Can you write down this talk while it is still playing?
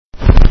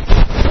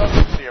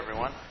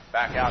everyone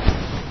back out this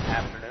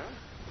afternoon.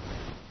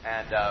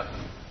 And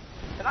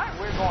tonight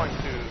we're going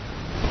to,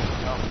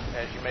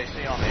 as you may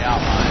see on the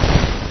outline,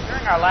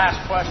 during our last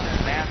question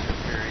and answer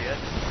period,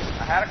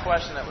 I had a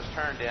question that was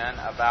turned in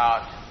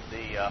about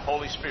the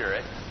Holy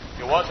Spirit.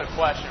 It was a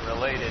question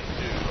related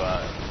to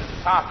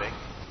the topic,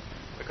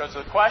 because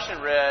the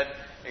question read,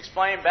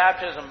 explain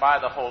baptism by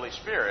the Holy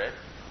Spirit,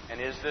 and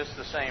is this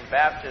the same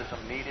baptism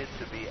needed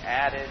to be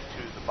added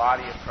to the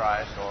body of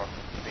Christ or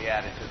to be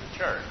added to the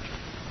church?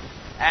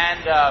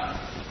 And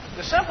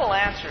the simple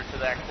answer to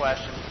that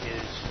question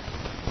is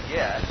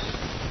yes.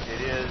 It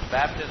is.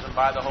 Baptism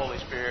by the Holy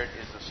Spirit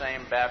is the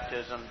same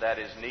baptism that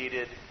is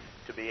needed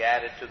to be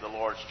added to the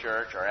Lord's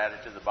church or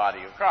added to the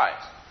body of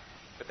Christ.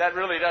 But that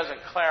really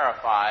doesn't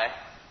clarify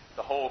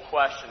the whole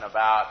question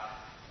about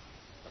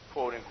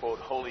quote-unquote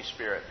Holy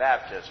Spirit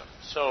baptism.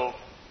 So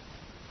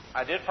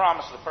I did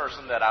promise the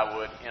person that I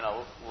would, in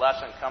a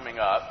lesson coming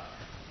up,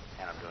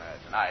 and I'm doing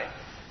that tonight,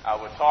 I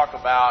would talk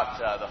about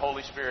the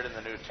Holy Spirit in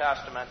the New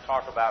Testament,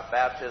 talk about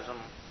baptism,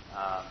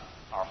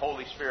 our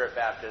Holy Spirit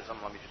baptism.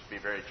 Let me just be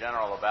very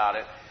general about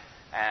it,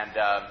 and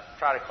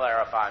try to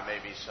clarify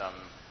maybe some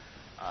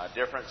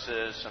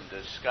differences, some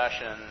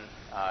discussion,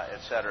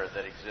 etc.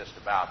 that exist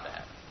about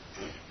that.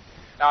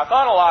 Now, I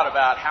thought a lot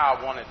about how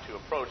I wanted to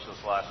approach this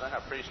lesson. I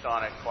preached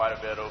on it quite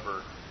a bit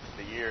over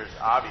the years,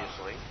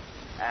 obviously.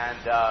 And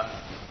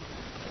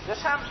this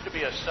happens to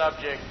be a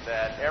subject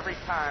that every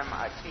time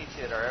I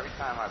teach it or every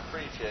time I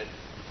preach it,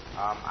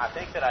 I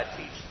think that I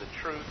teach the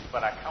truth,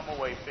 but I come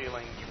away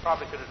feeling you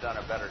probably could have done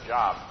a better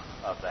job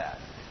of that.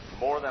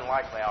 More than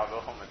likely, I'll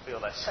go home and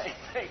feel that same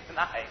thing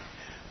tonight.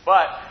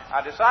 But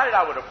I decided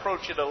I would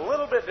approach it a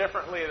little bit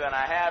differently than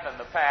I have in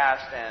the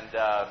past. And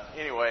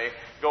anyway,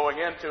 going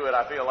into it,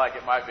 I feel like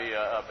it might be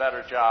a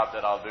better job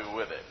that I'll do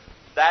with it.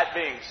 That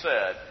being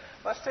said,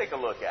 let's take a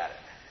look at it.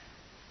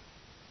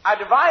 I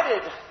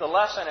divided the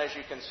lesson, as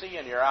you can see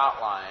in your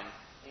outline,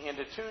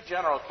 into two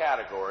general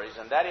categories,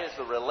 and that is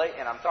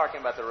and I'm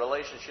talking about the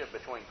relationship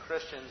between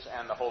Christians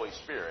and the Holy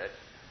Spirit.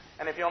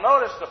 And if you'll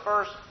notice, the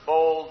first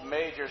bold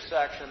major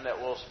section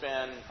that we'll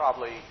spend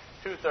probably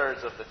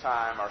 2/3 of the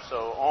time or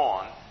so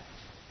on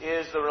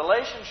is the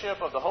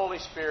relationship of the Holy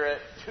Spirit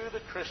to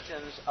the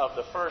Christians of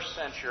the first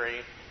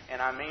century,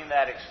 and I mean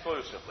that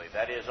exclusively.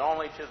 That is,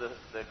 only to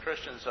the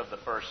Christians of the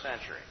first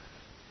century.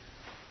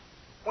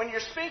 When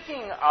you're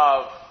speaking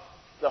of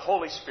the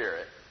Holy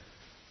Spirit,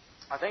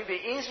 I think the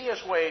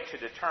easiest way to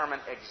determine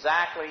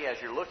exactly,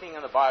 as you're looking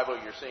in the Bible,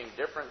 you're seeing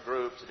different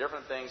groups,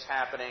 different things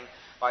happening,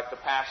 like the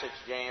passage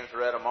James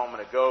read a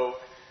moment ago,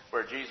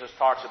 where Jesus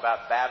talks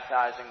about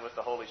baptizing with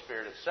the Holy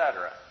Spirit,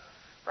 etc.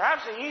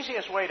 Perhaps the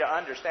easiest way to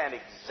understand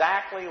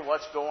exactly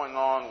what's going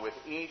on with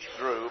each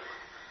group,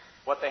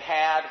 what they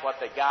had, what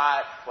they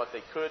got, what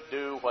they could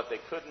do, what they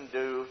couldn't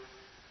do,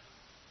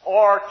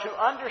 or to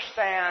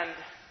understand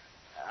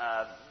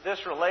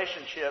this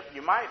relationship,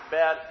 it might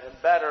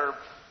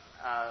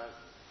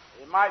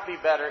be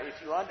better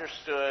if you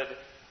understood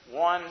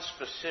one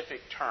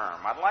specific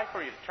term. I'd like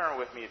for you to turn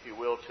with me, if you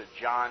will, to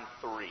John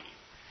 3.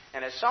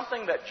 And it's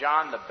something that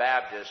John the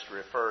Baptist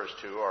refers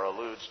to or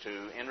alludes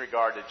to in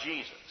regard to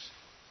Jesus.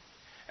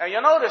 Now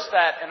you'll notice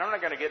that, and I'm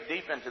not going to get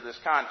deep into this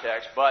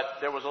context, but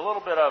there was a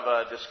little bit of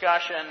a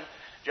discussion.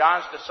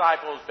 John's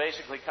disciples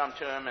basically come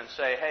to him and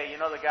say, hey, you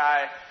know the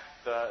guy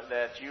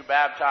that you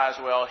baptize,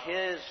 well,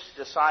 his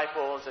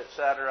disciples,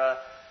 etc.,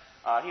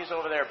 he's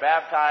over there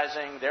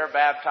baptizing, they're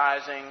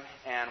baptizing,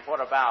 and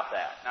what about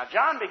that? Now,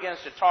 John begins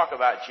to talk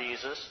about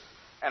Jesus,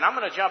 and I'm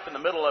going to jump in the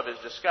middle of his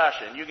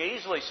discussion. You can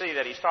easily see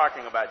that he's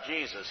talking about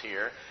Jesus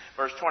here.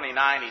 Verse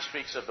 29, he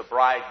speaks of the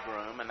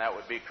bridegroom, and that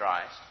would be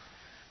Christ.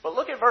 But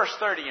look at verse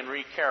 30 and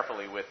read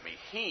carefully with me.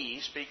 He,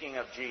 speaking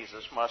of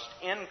Jesus, must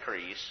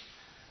increase,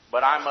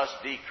 but I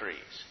must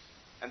decrease.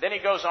 And then he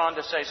goes on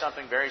to say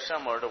something very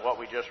similar to what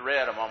we just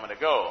read a moment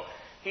ago.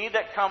 He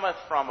that cometh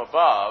from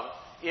above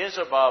is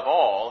above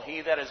all. He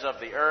that is of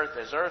the earth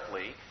is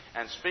earthly,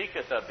 and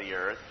speaketh of the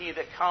earth. He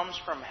that comes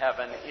from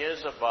heaven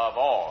is above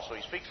all. So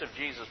he speaks of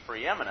Jesus'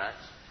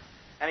 preeminence.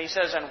 And he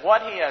says, and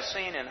what he has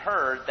seen and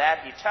heard,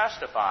 that he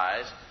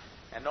testifies,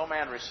 and no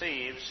man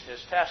receives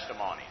his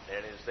testimony.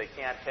 That is, they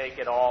can't take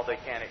it all, they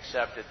can't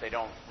accept it, they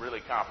don't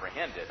really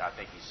comprehend it, I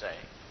think he's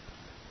saying.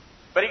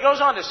 But he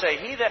goes on to say,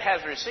 he that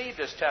has received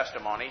his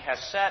testimony has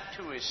set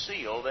to his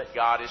seal that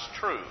God is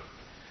true.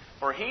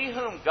 For he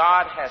whom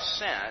God has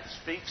sent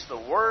speaks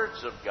the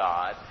words of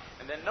God.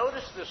 And then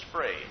notice this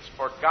phrase,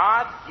 for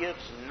God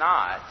gives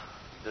not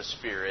the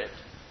Spirit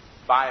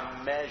by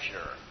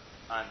measure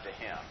unto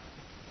him.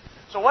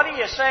 So what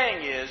he is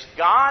saying is,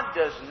 God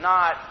does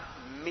not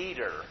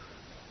meter.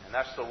 And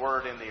that's the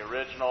word in the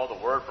original,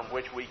 the word from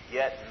which we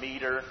get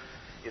meter.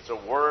 It's a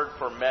word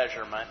for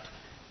measurement.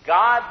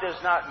 God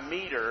does not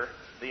meter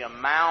the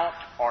amount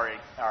or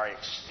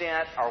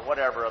extent or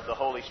whatever of the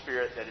Holy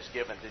Spirit that is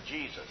given to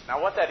Jesus.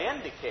 Now what that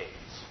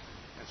indicates,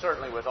 and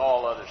certainly with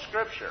all other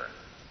Scripture,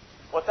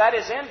 what that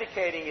is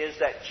indicating is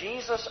that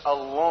Jesus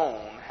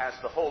alone has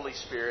the Holy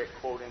Spirit,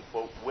 quote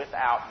unquote,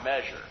 without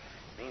measure.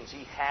 It means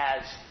he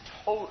has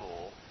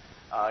total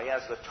He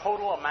has the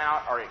total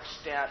amount or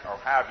extent, or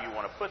however you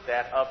want to put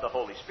that, of the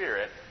Holy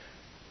Spirit,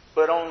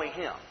 but only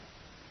Him.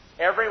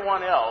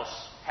 Everyone else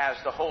has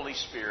the Holy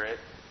Spirit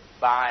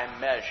by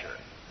measure.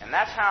 And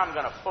that's how I'm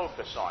going to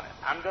focus on it.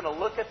 I'm going to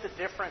look at the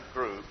different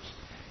groups,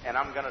 and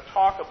I'm going to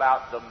talk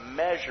about the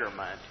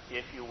measurement,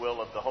 if you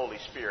will, of the Holy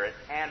Spirit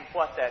and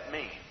what that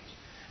means.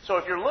 So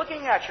if you're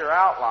looking at your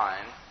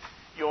outline,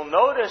 you'll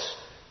notice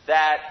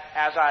that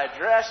as I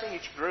address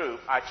each group,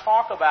 I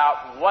talk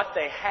about what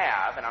they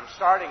have, and I'm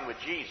starting with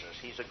Jesus.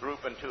 He's a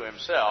group unto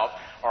himself,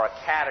 or a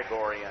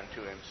category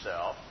unto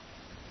himself.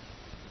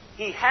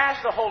 He has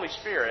the Holy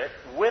Spirit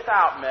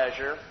without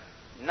measure,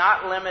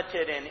 not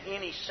limited in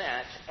any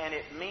sense, and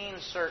it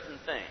means certain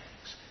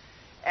things.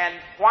 And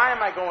why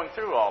am I going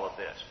through all of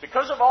this?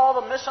 Because of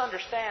all the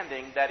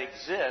misunderstanding that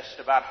exists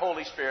about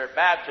Holy Spirit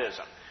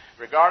baptism,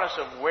 regardless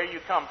of where you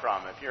come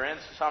from. If you're in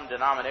some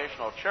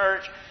denominational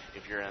church,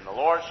 if you're in the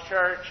Lord's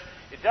church,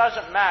 it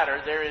doesn't matter.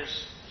 There is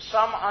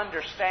some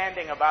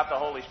understanding about the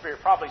Holy Spirit,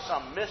 probably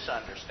some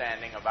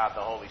misunderstanding about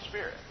the Holy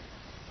Spirit.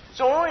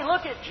 So when we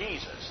look at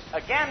Jesus,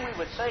 again we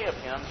would say of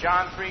Him,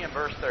 John 3 and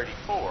verse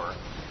 34,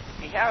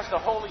 He has the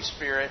Holy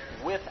Spirit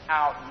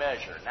without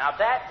measure. Now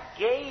that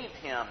gave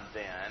Him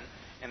then,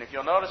 and if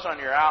you'll notice on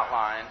your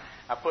outline,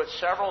 I put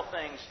several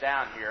things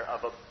down here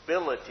of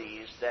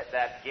abilities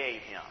that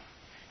gave Him.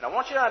 And I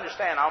want you to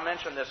understand, I'll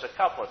mention this a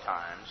couple of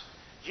times,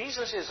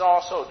 Jesus is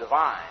also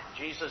divine.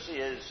 Jesus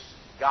is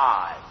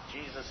God.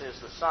 Jesus is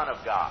the Son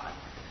of God.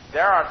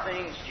 There are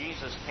things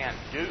Jesus can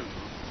do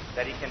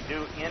that He can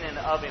do in and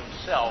of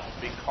Himself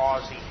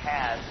because He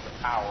has the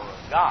power of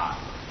God.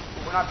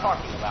 But we're not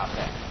talking about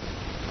that.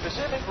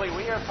 Specifically,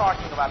 we are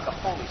talking about the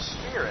Holy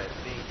Spirit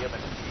being given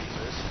to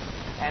Jesus,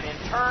 and in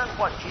turn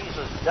what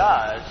Jesus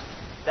does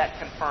that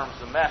confirms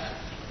the message.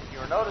 If you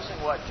were noticing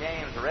what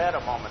James read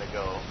a moment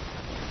ago,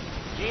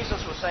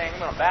 Jesus was saying, I'm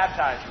going to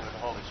baptize you with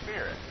the Holy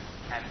Spirit,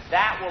 and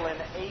that will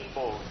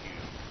enable you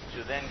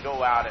to then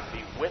go out and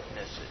be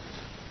witnesses.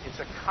 It's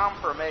a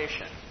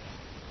confirmation.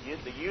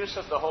 The use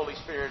of the Holy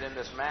Spirit in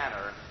this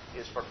manner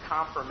is for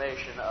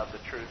confirmation of the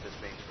truth that's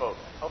being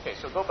spoken. Okay,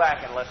 so go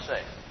back and let's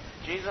say,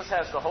 Jesus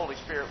has the Holy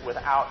Spirit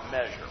without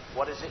measure.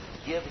 What does it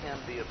give Him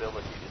the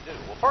ability to do?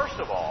 Well, first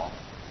of all,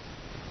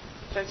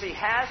 since He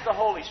has the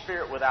Holy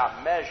Spirit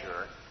without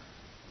measure,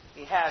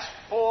 He has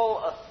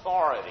full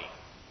authority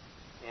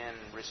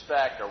in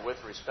respect or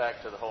with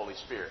respect to the Holy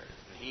Spirit.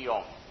 And He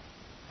only.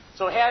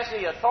 So He has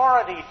the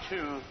authority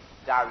to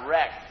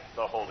direct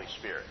the Holy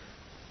Spirit.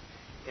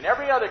 In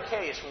every other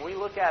case, when we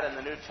look at in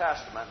the New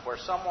Testament, where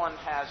someone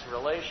has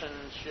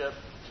relationship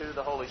to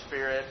the Holy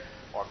Spirit,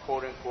 or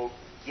quote-unquote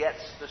gets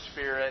the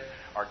Spirit,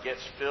 or gets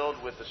filled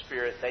with the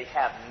Spirit, they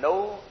have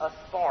no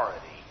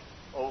authority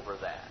over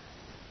that.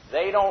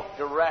 They don't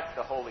direct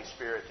the Holy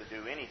Spirit to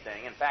do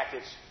anything. In fact,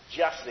 it's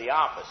just the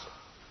opposite.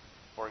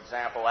 For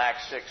example,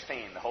 Acts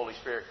 16, the Holy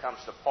Spirit comes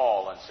to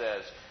Paul and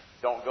says,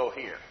 don't go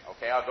here.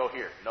 Okay, I'll go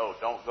here. No,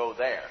 don't go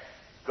there.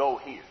 Go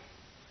here.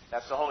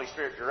 That's the Holy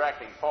Spirit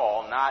directing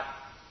Paul, not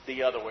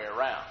the other way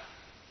around.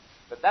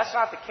 But that's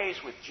not the case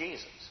with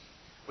Jesus.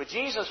 With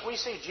Jesus, we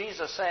see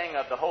Jesus saying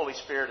of the Holy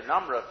Spirit a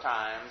number of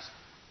times,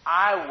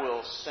 I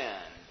will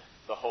send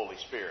the Holy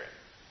Spirit.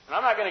 And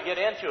I'm not going to get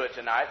into it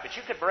tonight, but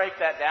you could break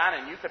that down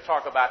and you could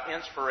talk about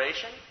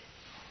inspiration.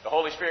 The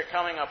Holy Spirit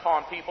coming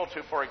upon people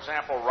to, for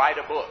example, write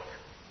a book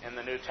in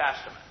the New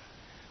Testament.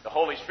 The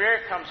Holy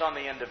Spirit comes on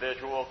the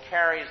individual,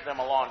 carries them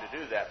along to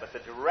do that, but the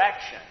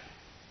direction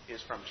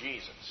is from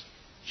Jesus.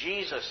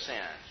 Jesus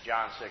sends,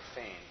 John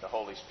 16, the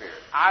Holy Spirit.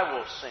 I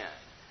will send.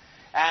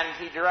 And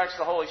He directs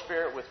the Holy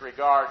Spirit with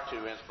regard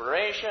to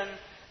inspiration,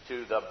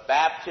 to the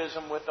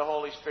baptism with the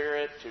Holy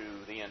Spirit, to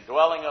the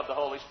indwelling of the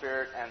Holy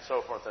Spirit, and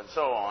so forth and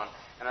so on.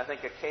 And I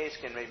think a case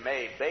can be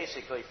made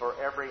basically for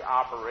every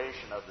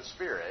operation of the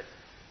Spirit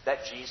that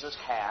Jesus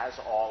has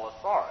all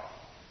authority.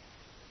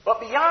 But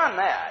beyond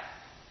that,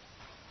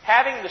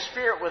 having the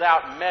Spirit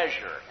without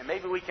measure, and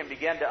maybe we can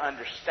begin to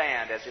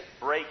understand as it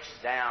breaks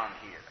down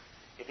here.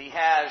 If He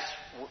has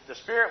the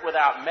Spirit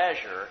without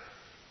measure,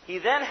 He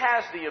then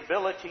has the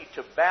ability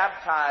to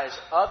baptize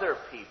other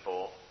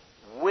people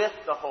with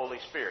the Holy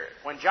Spirit.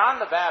 When John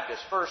the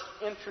Baptist first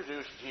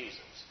introduced Jesus,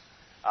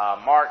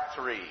 Mark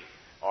 3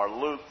 or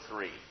Luke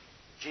 3,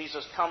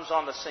 Jesus comes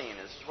on the scene.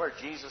 This is where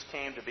Jesus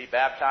came to be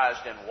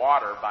baptized in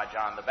water by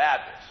John the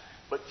Baptist.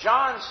 But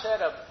John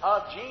said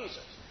of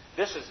Jesus,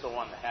 this is the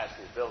one that has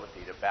the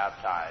ability to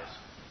baptize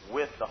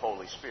with the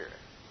Holy Spirit.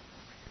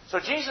 So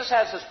Jesus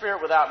has the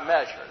Spirit without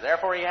measure.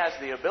 Therefore, He has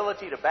the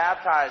ability to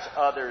baptize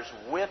others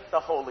with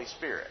the Holy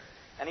Spirit.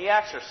 And He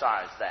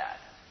exercised that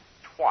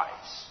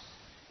twice.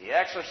 He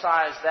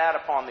exercised that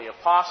upon the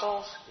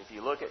apostles. If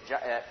you look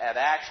at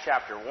Acts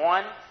chapter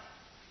 1,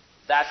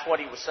 that's what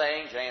He was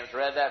saying. James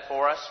read that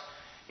for us.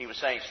 He was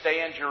saying,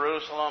 stay in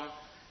Jerusalem.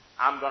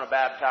 I'm going to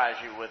baptize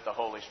you with the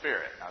Holy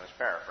Spirit. Now, that's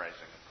paraphrasing,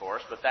 of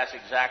course, but that's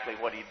exactly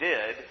what He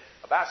did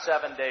about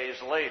 7 days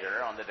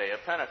later on the day of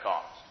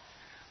Pentecost.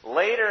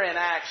 Later in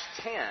Acts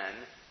 10,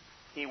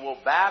 He will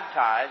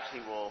baptize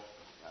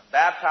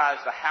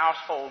the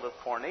household of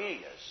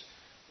Cornelius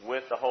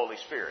with the Holy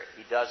Spirit.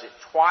 He does it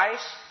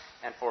twice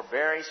and for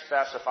very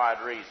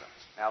specified reasons.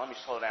 Now let me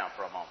slow down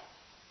for a moment.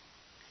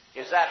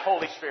 Is that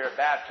Holy Spirit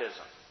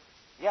baptism?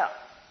 Yeah,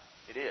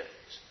 it is.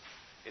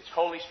 It's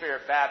Holy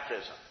Spirit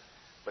baptism.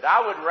 But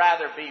I would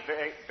rather be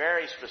very,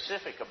 very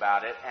specific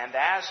about it, and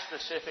as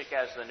specific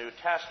as the New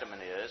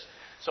Testament is.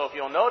 So if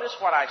you'll notice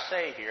what I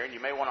say here, and you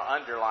may want to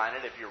underline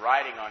it if you're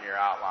writing on your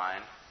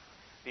outline,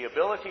 the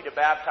ability to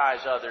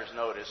baptize others,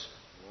 notice,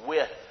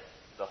 with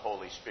the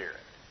Holy Spirit.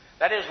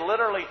 That is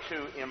literally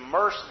to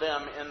immerse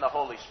them in the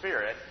Holy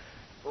Spirit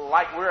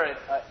like we're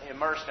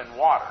immersed in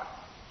water.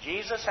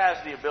 Jesus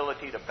has the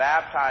ability to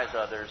baptize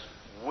others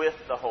with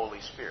the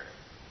Holy Spirit.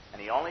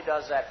 And He only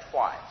does that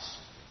twice.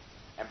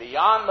 And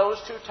beyond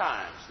those two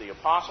times, the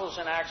apostles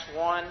in Acts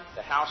 1,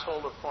 the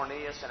household of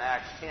Cornelius in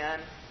Acts 10,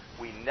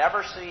 we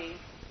never see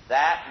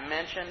that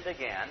mentioned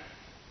again.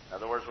 In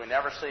other words, we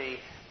never see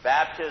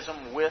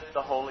baptism with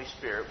the Holy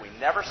Spirit. We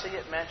never see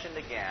it mentioned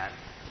again.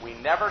 We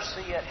never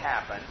see it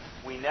happen.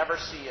 We never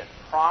see it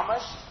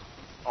promised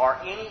or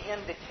any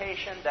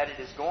indication that it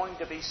is going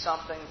to be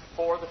something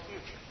for the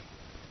future.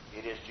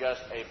 It is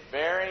just a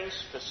very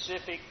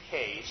specific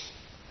case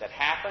that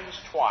happens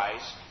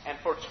twice and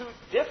for two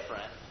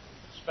different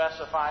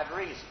specified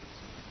reasons.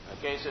 In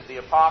the case of the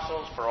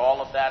apostles, for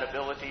all of that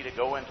ability to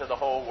go into the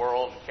whole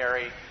world and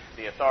carry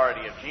the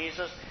authority of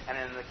Jesus, and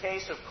in the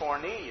case of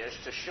Cornelius,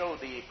 to show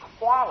the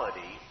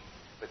equality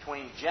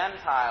between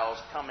Gentiles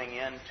coming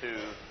into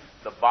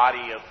the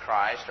body of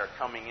Christ or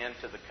coming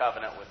into the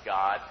covenant with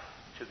God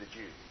to the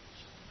Jews.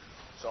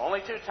 So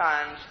only two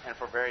times and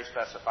for very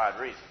specified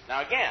reasons.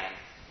 Now again,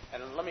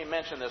 and let me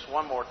mention this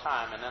one more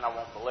time and then I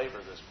won't belabor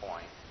this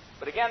point,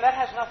 but again, that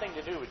has nothing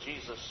to do with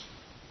Jesus'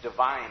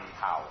 divine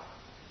power.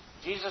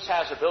 Jesus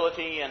has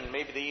ability, and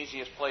maybe the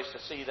easiest place to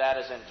see that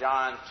is in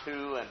John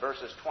 2 and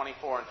verses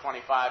 24 and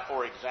 25.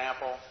 For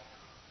example,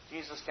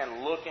 Jesus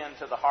can look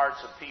into the hearts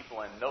of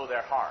people and know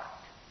their heart.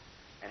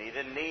 And He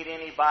didn't need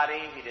anybody,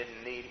 He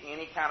didn't need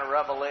any kind of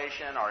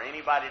revelation or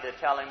anybody to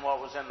tell Him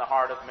what was in the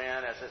heart of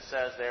men, as it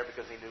says there,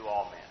 because He knew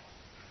all men.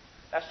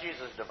 That's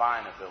Jesus'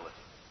 divine ability.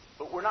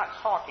 But we're not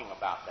talking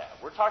about that.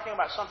 We're talking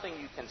about something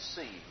you can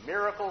see.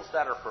 Miracles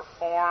that are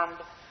performed,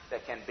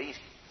 that can be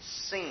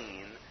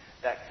seen,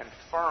 that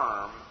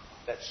confirm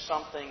that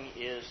something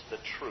is the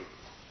truth.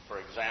 For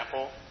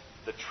example,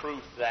 the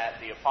truth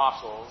that the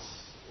apostles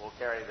will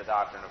carry the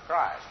doctrine of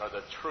Christ, or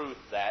the truth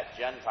that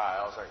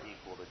Gentiles are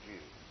equal to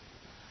Jews.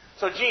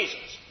 So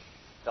Jesus,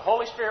 the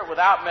Holy Spirit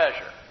without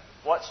measure,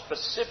 what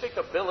specific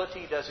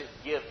ability does it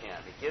give Him?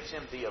 It gives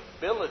Him the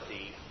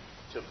ability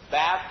to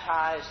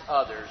baptize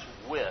others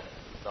with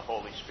the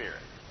Holy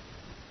Spirit.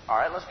 All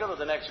right, let's go to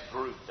the next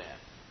group then,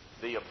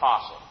 the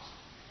apostles.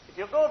 If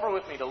you'll go over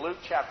with me to Luke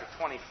chapter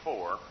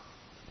 24,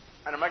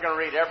 and I'm not going to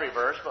read every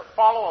verse, but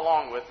follow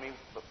along with me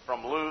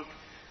from Luke,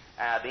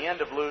 the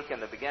end of Luke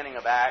and the beginning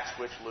of Acts,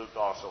 which Luke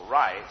also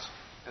writes,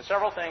 and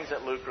several things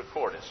that Luke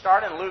recorded.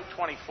 Start in Luke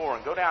 24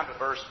 and go down to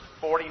verse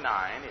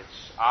 49.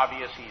 It's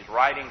obvious he's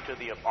writing to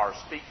or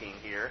speaking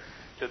here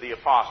to the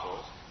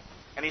apostles.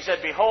 And he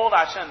said, "Behold,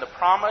 I send the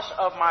promise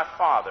of my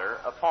Father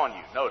upon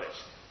you."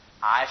 Notice,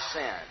 I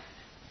send.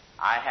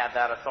 I have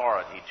that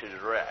authority to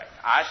direct.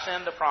 "I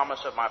send the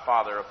promise of my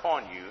Father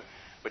upon you,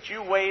 but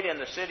you wait in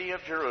the city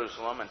of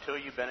Jerusalem until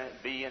you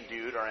be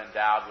endued or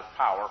endowed with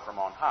power from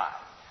on high."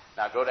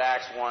 Now go to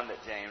Acts 1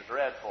 that James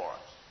read for us.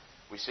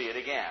 We see it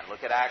again.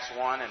 Look at Acts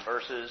 1 and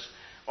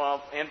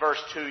in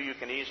verse 2 you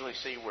can easily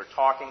see we're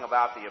talking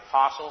about the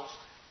apostles.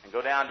 And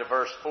go down to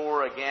verse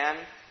 4 again.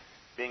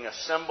 "Being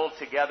assembled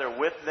together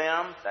with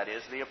them," that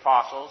is the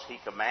apostles. "He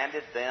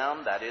commanded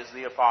them," that is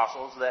the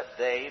apostles, "that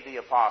they," the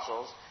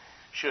apostles,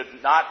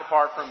 "should not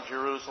depart from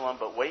Jerusalem,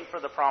 but wait for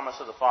the promise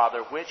of the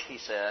Father, which," he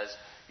says,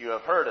 "you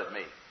have heard of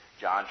me.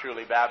 John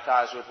truly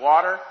baptized with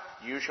water.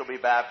 You shall be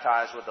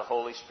baptized with the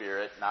Holy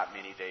Spirit not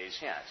many days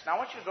hence." Now I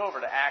want you to go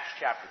over to Acts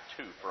chapter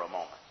 2 for a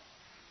moment.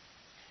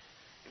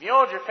 If you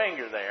hold your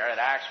finger there at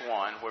Acts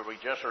 1, where we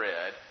just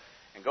read,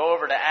 and go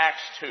over to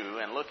Acts 2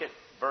 and look at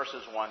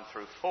verses 1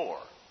 through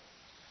 4.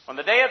 "When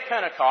the day of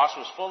Pentecost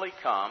was fully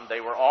come, they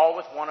were all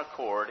with one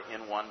accord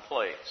in one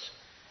place.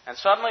 And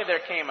suddenly there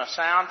came a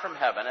sound from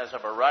heaven as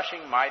of a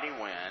rushing mighty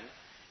wind.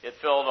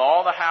 It filled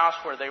all the house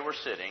where they were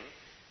sitting.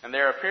 And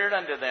there appeared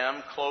unto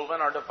them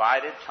cloven or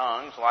divided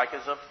tongues like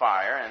as of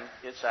fire, and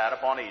it sat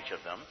upon each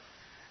of them.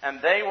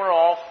 And they were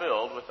all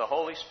filled with the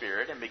Holy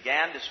Spirit, and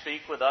began to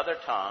speak with other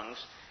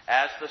tongues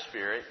as the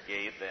Spirit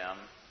gave them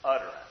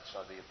utterance,"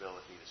 or the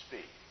ability to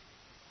speak.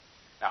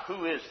 Now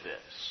who is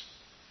this?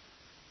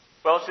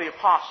 Well, it's the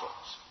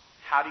apostles.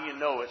 How do you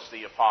know it's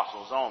the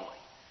apostles only?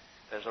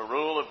 There's a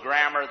rule of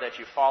grammar that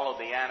you follow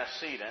the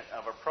antecedent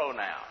of a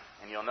pronoun.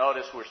 And you'll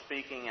notice we're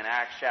speaking in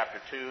Acts chapter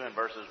 2 and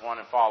verses 1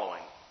 and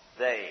following.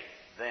 They,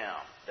 them,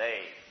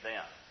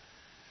 them.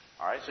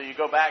 All right, so you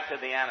go back to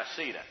the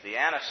antecedent. The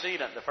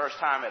antecedent, the first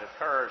time it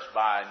occurs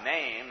by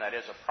name, that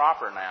is a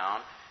proper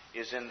noun,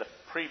 is in the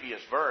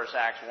previous verse,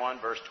 Acts 1,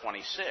 verse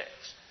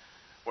 26,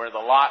 where the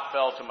lot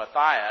fell to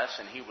Matthias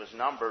and he was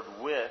numbered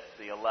with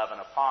the 11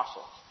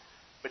 apostles.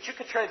 But you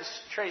could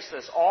trace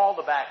this all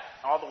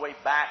the way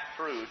back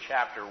through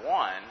chapter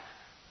 1,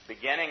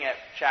 beginning at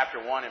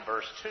chapter 1 and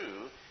verse 2.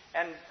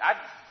 And I'd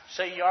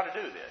say you ought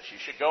to do this. You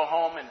should go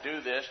home and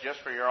do this just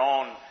for your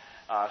own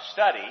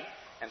study.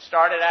 And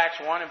start at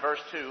Acts 1 and verse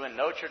 2. And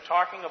note you're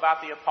talking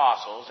about the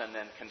apostles. And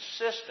then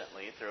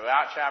consistently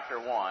throughout chapter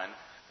 1,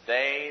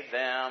 they,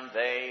 them,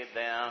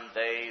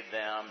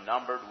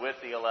 numbered with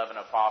the 11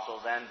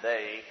 apostles. And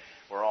they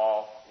were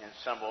all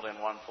assembled in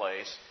one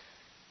place.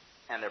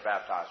 And they're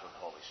baptized with the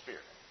Holy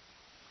Spirit.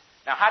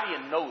 Now, how do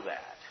you know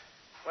that?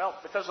 Well,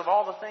 because of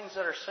all the things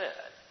that are said.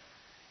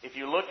 If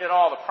you looked at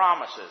all the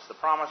promises, the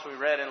promise we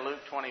read in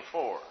Luke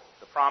 24,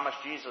 the promise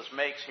Jesus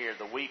makes here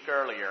the week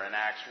earlier in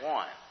Acts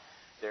 1,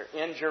 they're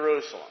in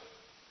Jerusalem.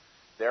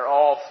 They're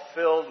all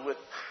filled with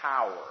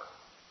power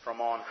from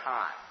on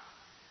high.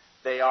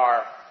 They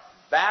are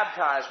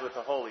baptized with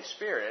the Holy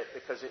Spirit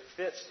because it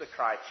fits the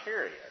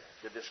criteria.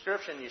 The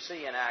description you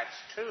see in Acts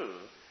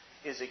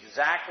 2 is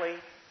exactly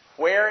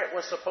where it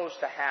was supposed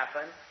to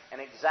happen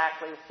and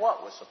exactly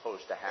what was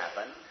supposed to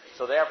happen.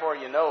 So therefore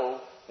you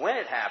know when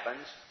it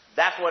happens,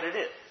 that's what it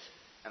is.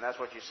 And that's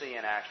what you see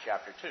in Acts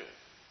chapter 2.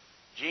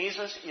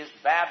 Jesus is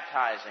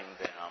baptizing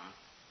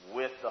them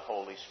with the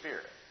Holy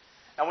Spirit.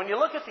 Now when you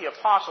look at the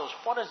apostles,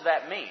 what does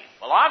that mean?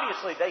 Well,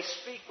 obviously they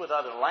speak with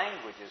other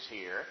languages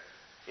here.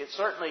 It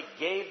certainly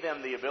gave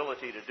them the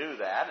ability to do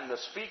that. And the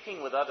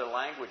speaking with other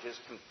languages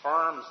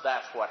confirms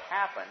that's what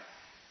happened.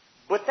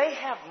 But they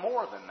have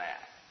more than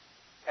that.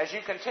 As you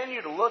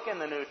continue to look in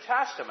the New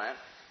Testament,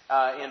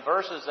 in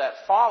verses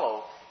that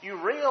follow,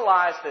 you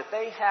realize that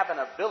they have an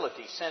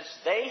ability, since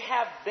they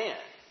have been,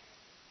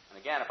 and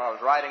again, if I was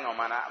writing on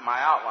my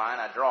outline,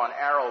 I'd draw an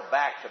arrow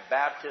back to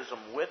baptism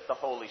with the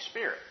Holy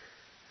Spirit.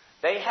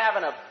 They have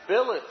an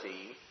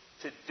ability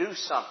to do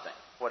something.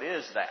 What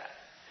is that?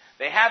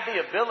 They have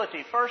the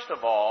ability, first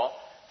of all,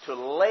 to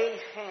lay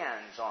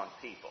hands on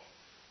people.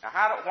 Now,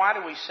 why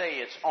do we say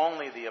it's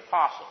only the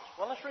apostles?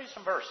 Well, let's read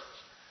some verses.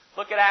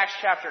 Look at Acts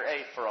chapter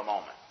 8 for a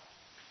moment.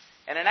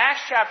 And in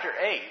Acts chapter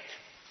 8,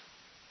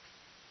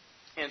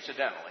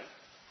 incidentally,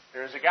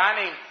 there's a guy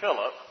named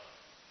Philip.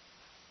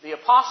 The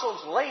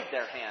apostles laid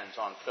their hands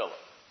on Philip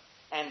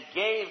and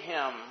gave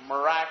him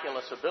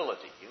miraculous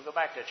ability. You can go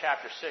back to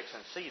chapter 6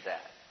 and see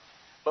that.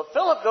 But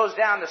Philip goes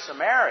down to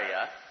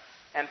Samaria,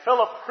 and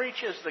Philip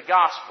preaches the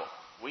gospel.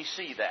 We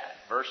see that.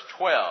 Verse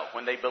 12,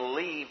 when they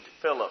believed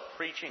Philip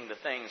preaching the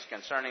things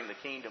concerning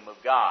the kingdom of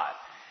God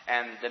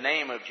and the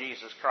name of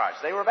Jesus Christ,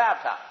 they were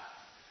baptized.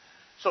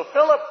 So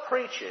Philip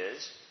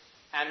preaches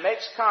and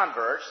makes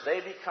converts. They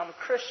become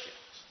Christians.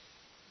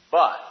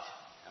 But,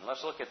 and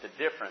let's look at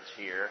the difference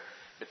here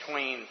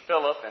between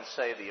Philip and,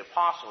 say, the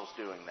apostles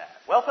doing that.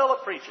 Well,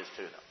 Philip preaches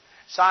to them.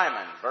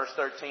 Simon, verse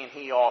 13,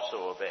 he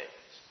also obeys.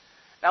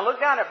 Now look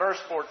down at verse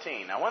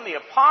 14. Now when the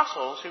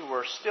apostles who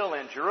were still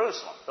in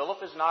Jerusalem,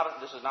 this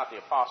is not the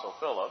apostle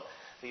Philip.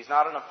 He's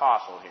not an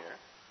apostle here.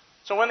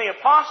 So when the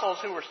apostles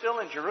who were still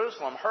in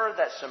Jerusalem heard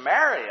that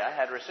Samaria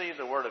had received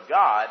the word of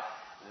God,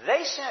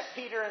 they sent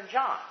Peter and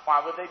John.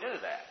 Why would they do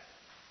that?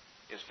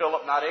 Is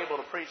Philip not able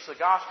to preach the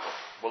gospel?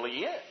 Well,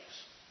 he is.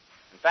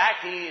 In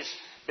fact, he's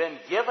been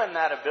given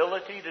that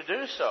ability to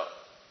do so.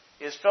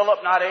 Is Philip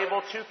not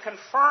able to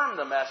confirm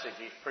the message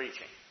he's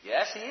preaching?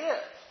 Yes, he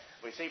is.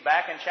 We see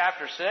back in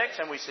chapter 6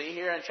 and we see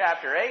here in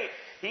chapter 8,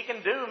 he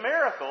can do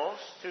miracles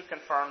to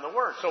confirm the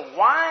word. So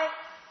why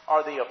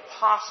are the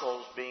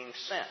apostles being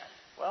sent?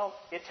 Well,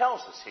 it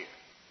tells us here.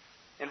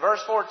 In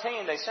verse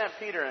 14, they sent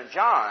Peter and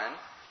John.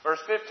 Verse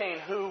 15,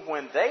 who,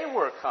 when they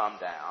were come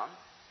down,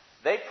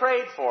 they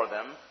prayed for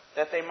them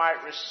that they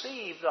might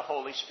receive the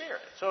Holy Spirit.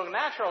 So a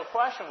natural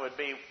question would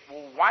be,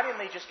 well, why didn't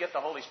they just get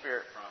the Holy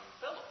Spirit from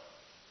Philip?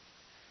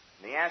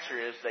 And the answer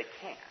is they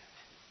can't.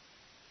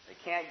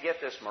 They can't get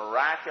this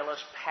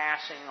miraculous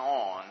passing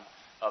on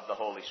of the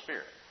Holy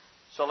Spirit.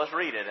 So let's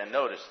read it and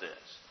notice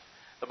this.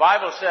 The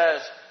Bible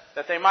says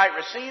that they might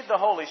receive the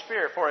Holy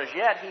Spirit, for as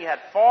yet he had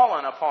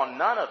fallen upon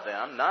none of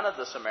them, none of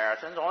the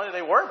Samaritans, only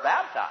they were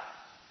baptized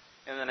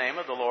in the name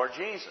of the Lord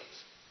Jesus.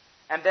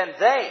 And then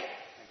they,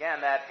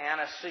 again, that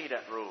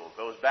antecedent rule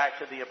goes back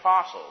to the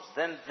apostles.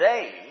 Then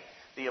they,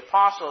 the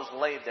apostles,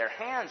 laid their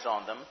hands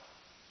on them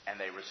and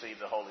they received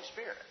the Holy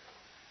Spirit.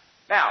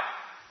 Now,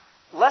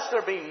 lest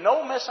there be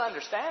no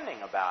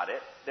misunderstanding about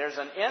it, there's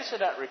an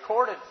incident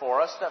recorded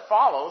for us that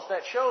follows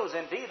that shows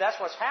indeed that's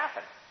what's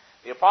happened.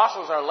 The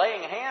apostles are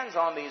laying hands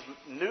on these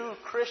new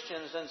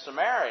Christians in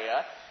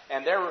Samaria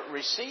and they're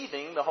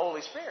receiving the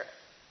Holy Spirit.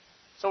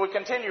 So we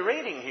continue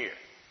reading here.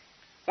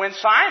 When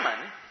Simon,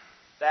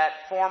 that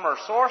former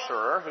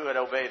sorcerer who had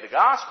obeyed the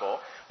gospel,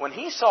 when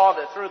he saw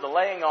that through the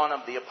laying on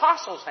of the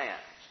apostles' hands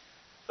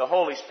the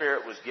Holy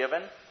Spirit was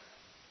given,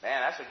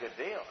 man, that's a good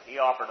deal. He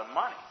offered them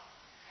money.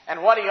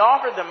 And what he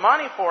offered them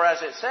money for,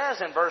 as it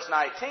says in verse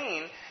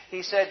 19,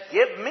 he said,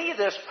 give me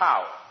this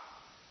power,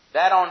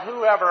 that on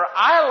whoever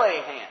I lay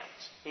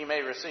hands, he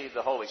may receive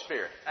the Holy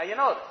Spirit. Now you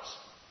know this.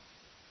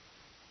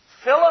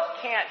 Philip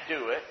can't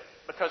do it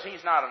because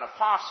he's not an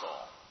apostle.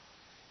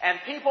 And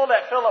people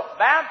that Philip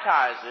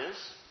baptizes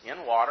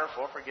in water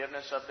for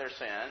forgiveness of their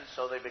sins,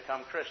 so they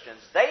become Christians.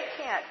 They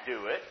can't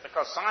do it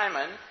because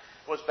Simon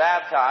was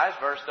baptized,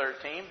 verse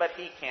 13, but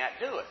he can't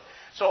do it.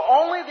 So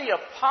only the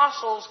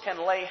apostles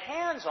can lay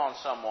hands on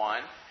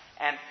someone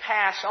and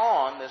pass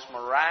on this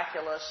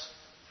miraculous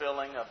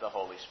filling of the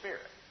Holy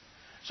Spirit.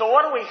 So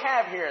what do we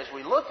have here as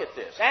we look at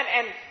this?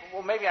 And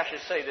well, maybe I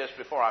should say this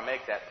before I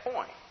make that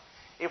point.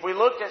 If we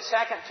looked at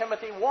 2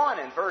 Timothy 1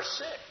 in verse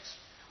 6,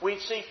 we'd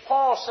see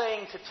Paul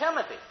saying to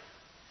Timothy,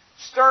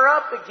 stir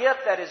up the gift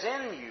that is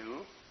in you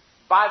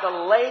by the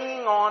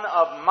laying on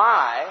of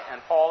my,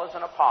 and Paul is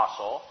an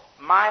apostle,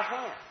 my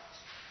hands.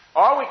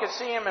 Or we could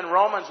see him in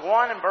Romans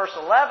 1 and verse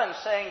 11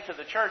 saying to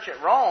the church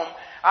at Rome,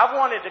 I've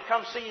wanted to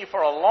come see you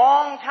for a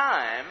long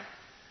time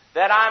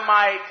that I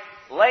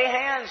might lay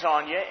hands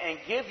on you and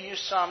give you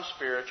some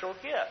spiritual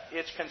gift.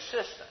 It's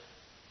consistent.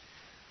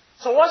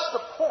 So what's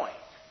the point?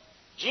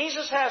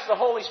 Jesus has the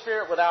Holy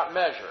Spirit without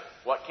measure.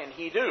 What can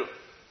He do?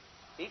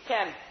 He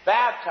can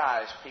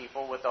baptize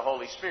people with the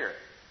Holy Spirit.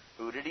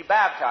 Who did He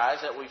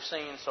baptize that we've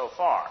seen so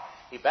far?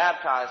 He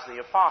baptized the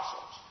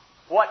apostles.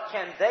 What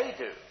can they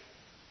do?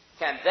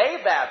 Can they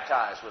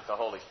baptize with the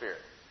Holy Spirit?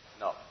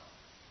 No.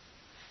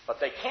 But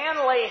they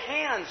can lay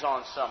hands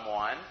on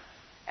someone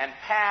and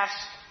pass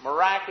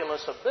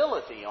miraculous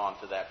ability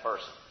onto that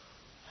person.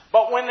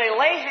 But when they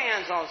lay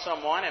hands on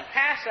someone and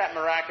pass that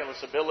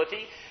miraculous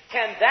ability,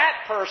 can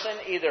that person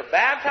either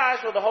baptize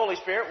with the Holy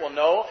Spirit? Well,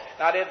 no,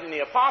 not even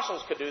the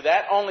apostles could do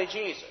that, only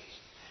Jesus.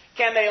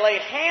 Can they lay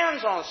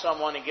hands on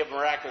someone and give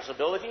miraculous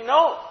ability?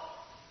 No.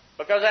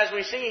 Because as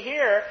we see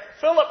here,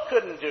 Philip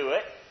couldn't do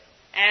it,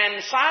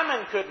 and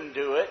Simon couldn't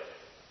do it,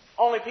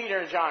 only Peter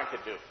and John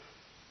could do it.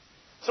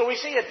 So we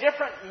see a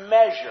different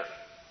measure.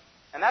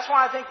 And that's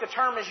why I think the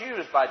term is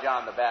used by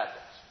John the Baptist.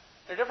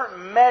 There are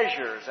different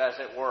measures, as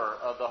it were,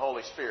 of the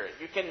Holy Spirit.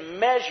 You can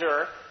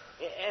measure,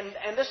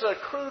 and this is a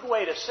crude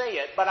way to say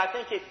it, but I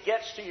think it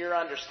gets to your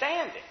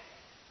understanding.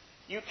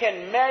 You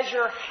can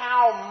measure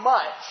how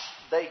much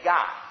they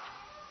got.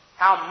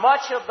 How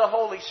much of the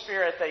Holy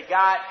Spirit they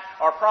got,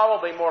 or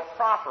probably more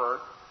proper,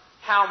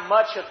 how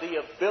much of the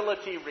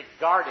ability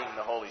regarding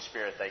the Holy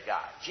Spirit they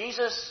got.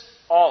 Jesus,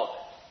 all of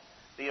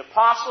it. The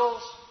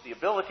apostles, the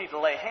ability to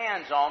lay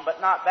hands on, but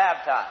not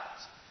baptize.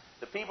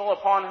 The people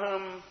upon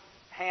whom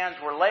hands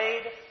were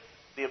laid,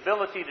 the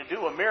ability to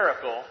do a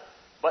miracle,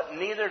 but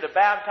neither to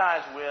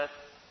baptize with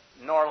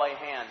nor lay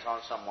hands on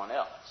someone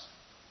else.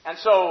 And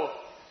so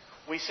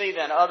we see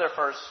then other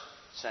first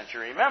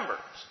century members.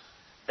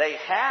 They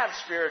have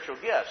spiritual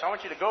gifts. I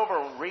want you to go over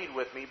and read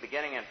with me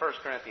beginning in 1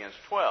 Corinthians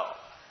 12.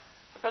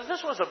 Because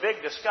this was a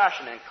big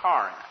discussion in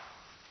Corinth.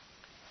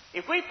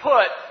 If we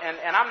put,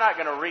 and I'm not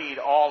going to read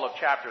all of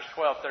chapters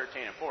 12,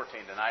 13, and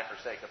 14 tonight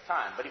for sake of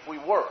time, but if we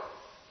were,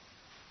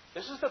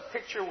 this is the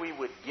picture we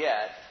would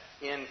get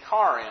in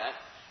Corinth,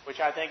 which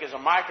I think is a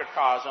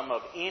microcosm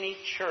of any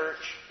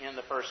church in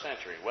the first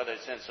century, whether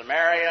it's in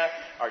Samaria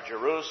or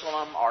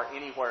Jerusalem or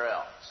anywhere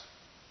else.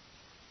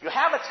 You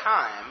have a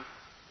time,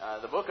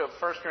 the book of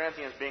 1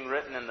 Corinthians being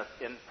written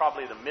in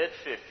probably the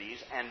mid-50s,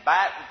 and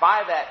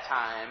by that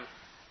time,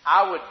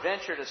 I would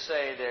venture to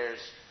say there's,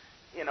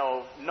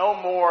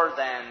 no more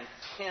than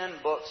 10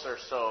 books or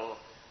so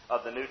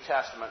of the New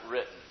Testament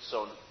written.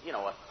 So,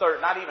 a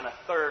third, not even a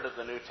third of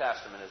the New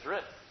Testament is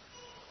written.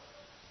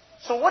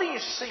 So what do you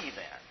see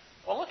then?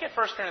 Well, look at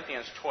 1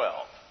 Corinthians 12.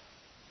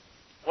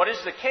 What is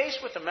the case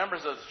with the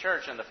members of the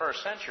church in the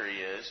first century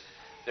is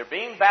they're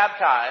being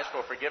baptized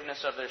for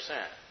forgiveness of their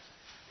sins.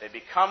 They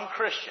become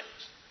Christians.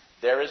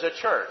 There is a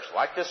church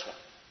like this one,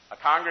 a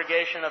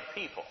congregation of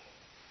people.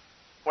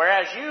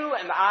 Whereas you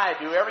and I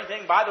do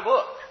everything by the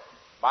book,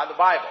 by the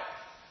Bible.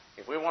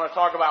 If we want to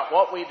talk about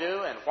what we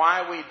do and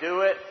why we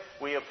do it,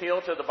 we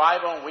appeal to the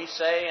Bible and we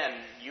say, and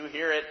you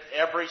hear it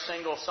every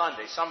single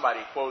Sunday. Somebody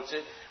quotes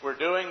it. We're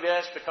doing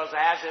this because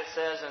as it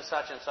says in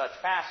such and such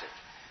passage.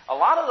 A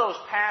lot of those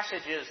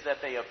passages that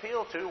they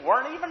appeal to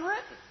weren't even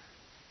written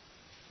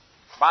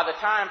by the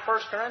time 1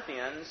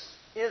 Corinthians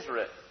is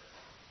written.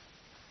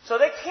 So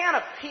they can't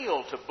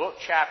appeal to book,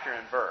 chapter,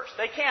 and verse.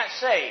 They can't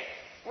say,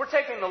 we're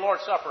taking the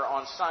Lord's Supper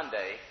on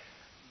Sunday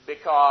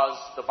because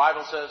the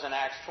Bible says in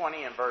Acts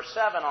 20 and verse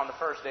 7 on the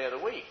first day of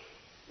the week.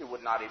 It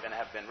would not even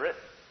have been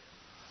written.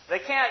 They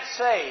can't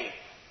say,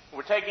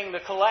 we're taking the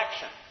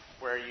collection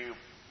where you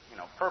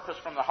purpose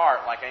from the heart,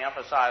 like I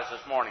emphasized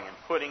this morning, and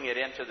putting it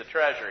into the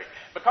treasury.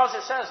 Because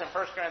it says in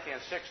 1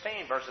 Corinthians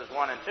 16, verses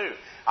 1 and 2.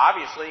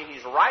 Obviously,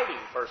 he's writing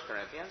 1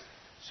 Corinthians,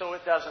 so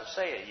it doesn't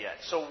say it yet.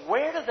 So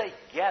where do they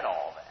get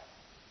all that?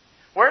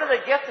 Where do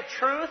they get the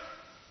truth?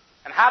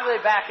 And how do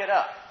they back it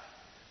up?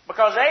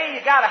 Because A,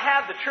 you got to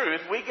have the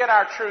truth. We get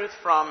our truth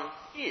from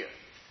here.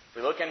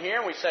 We look in here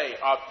and we say,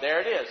 oh,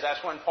 there it is.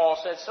 That's when Paul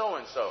said so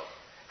and so.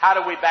 How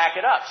do we back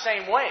it up?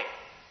 Same way.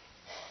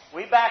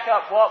 We back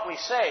up what we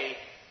say.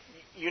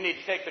 You need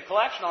to take the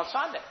collection on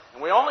Sunday.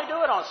 And we only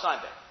do it on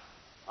Sunday.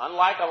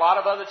 Unlike a lot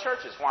of other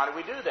churches. Why do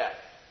we do that?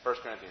 1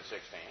 Corinthians 16.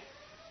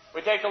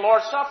 We take the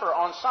Lord's Supper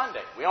on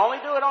Sunday. We only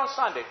do it on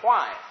Sunday.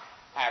 Why?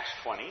 Acts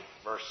 20,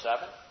 verse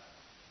 7.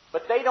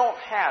 But they don't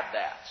have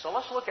that. So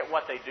let's look at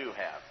what they do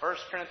have. 1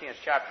 Corinthians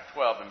chapter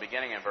 12 and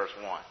beginning in verse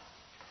 1.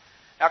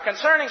 Now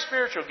concerning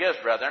spiritual gifts,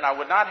 brethren, I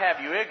would not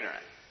have you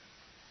ignorant.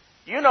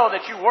 You know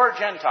that you were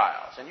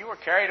Gentiles, and you were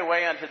carried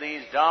away unto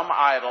these dumb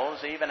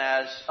idols, even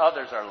as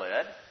others are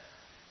led.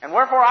 And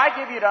wherefore I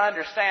give you to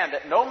understand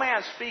that no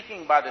man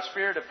speaking by the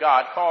Spirit of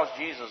God calls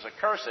Jesus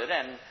accursed,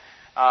 and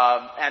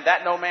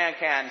that no man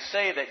can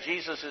say that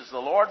Jesus is the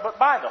Lord, but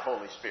by the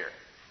Holy Spirit.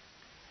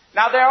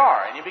 Now there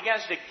are, and he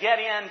begins to get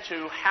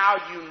into how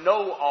you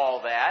know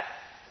all that,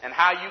 and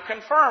how you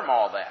confirm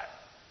all that.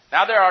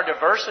 Now there are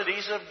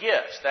diversities of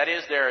gifts. That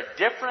is, there are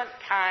different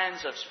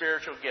kinds of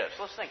spiritual gifts.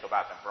 Let's think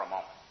about them for a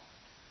moment.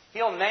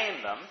 He'll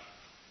name them.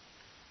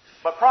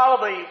 But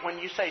probably when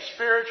you say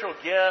spiritual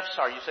gifts,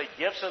 or you say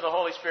gifts of the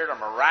Holy Spirit, or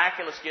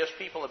miraculous gifts,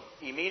 people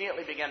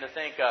immediately begin to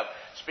think of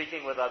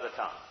speaking with other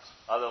tongues,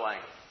 other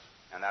languages.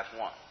 And that's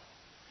one.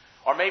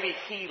 Or maybe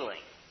healing.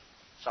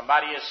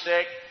 Somebody is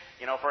sick.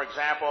 You know, for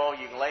example,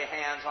 you can lay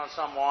hands on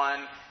someone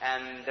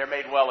and they're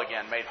made well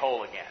again, made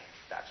whole again.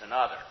 That's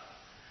another.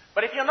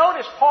 But if you'll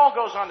notice, Paul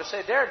goes on to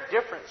say there are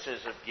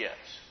differences of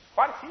gifts.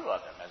 Quite a few of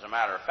them, as a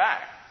matter of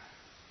fact.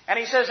 And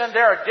he says, and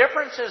there are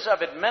differences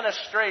of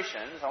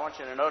administrations. I want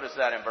you to notice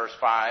that in verse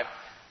 5.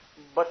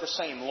 But the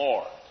same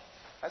Lord.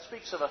 That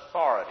speaks of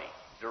authority,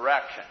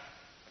 direction.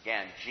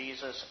 Again,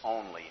 Jesus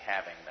only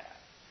having that.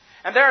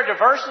 And there are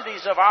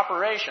diversities of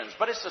operations,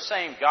 but it's the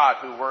same God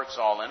who works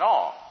all in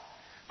all.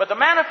 But the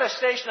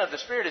manifestation of the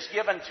Spirit is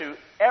given to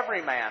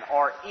every man,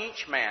 or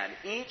each man,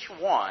 each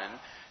one,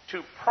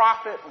 to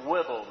profit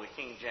withal, the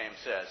King James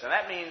says. And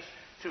that means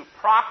to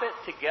profit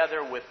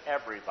together with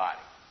everybody.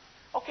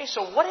 Okay,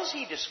 so what is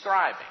he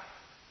describing?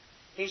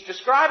 He's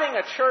describing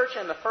a church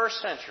in the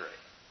first century.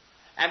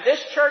 And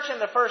this church in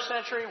the first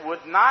century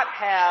would not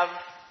have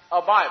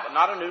a Bible,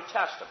 not a New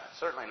Testament,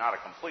 certainly not a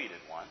completed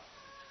one.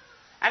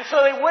 And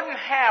so they wouldn't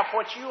have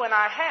what you and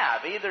I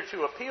have, either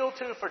to appeal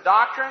to for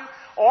doctrine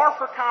or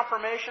for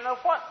confirmation of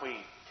what we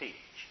teach.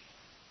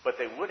 But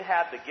they would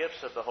have the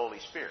gifts of the Holy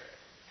Spirit.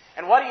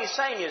 And what he's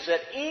saying is that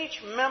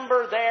each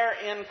member there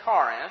in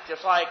Corinth,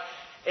 just like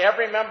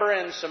every member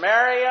in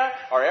Samaria,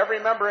 or every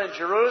member in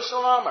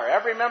Jerusalem, or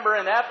every member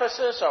in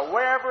Ephesus, or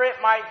wherever it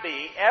might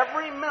be,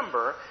 every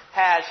member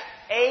has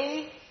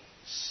a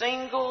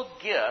single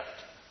gift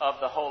of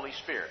the Holy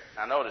Spirit.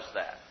 Now notice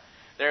that.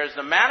 There is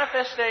the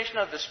manifestation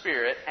of the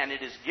Spirit, and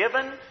it is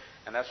given,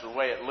 and that's the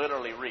way it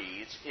literally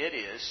reads, it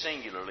is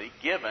singularly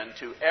given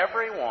to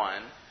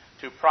everyone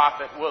to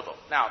profit withal.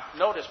 Now,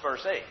 notice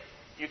verse 8.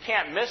 You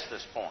can't miss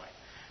this point.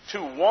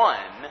 To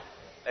one,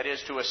 that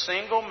is to a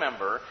single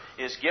member,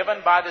 is given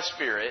by the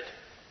Spirit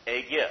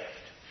a gift,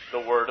 the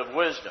word of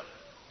wisdom.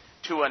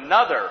 To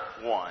another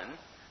one,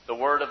 the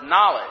word of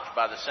knowledge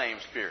by the same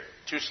Spirit.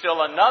 To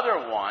still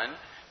another one,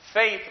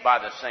 faith by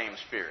the same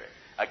Spirit.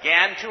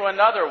 Again, to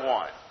another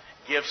one,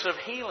 gifts of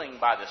healing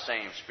by the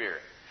same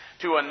Spirit.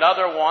 To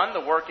another one,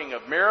 the working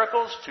of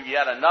miracles. To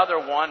yet another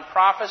one,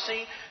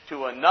 prophecy.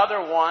 To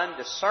another one,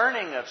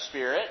 discerning of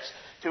spirits.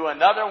 To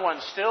another one,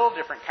 still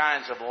different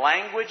kinds of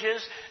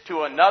languages.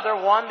 To another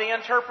one, the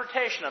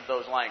interpretation of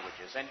those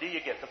languages. And do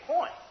you get the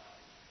point?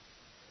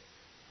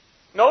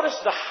 Notice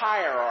the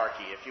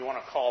hierarchy, if you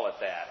want to call it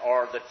that,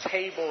 or the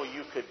table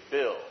you could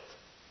build.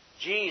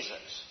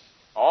 Jesus,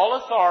 all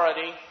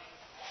authority,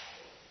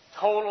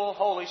 total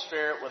Holy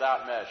Spirit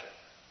without measure.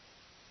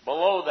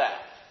 Below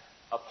that,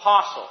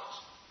 apostles.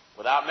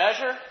 Without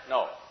measure?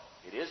 No.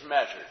 It is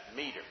measured,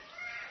 metered.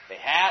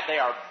 They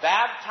are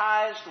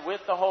baptized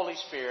with the Holy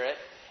Spirit,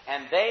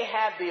 and they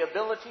have the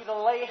ability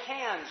to lay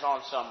hands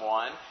on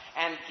someone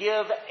and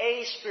give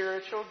a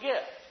spiritual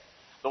gift.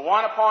 The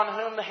one upon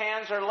whom the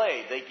hands are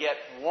laid, they get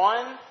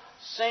one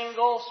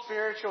single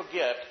spiritual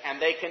gift,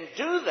 and they can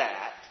do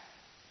that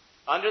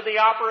under the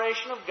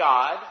operation of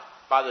God,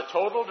 by the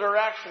total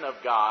direction of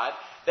God.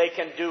 They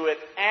can do it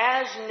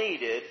as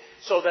needed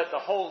so that the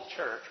whole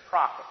church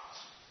profits.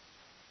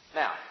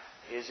 Now,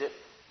 is it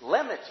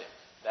limited?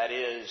 That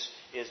is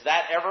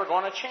that ever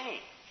going to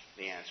change?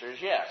 The answer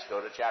is yes. Go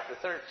to chapter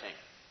 13.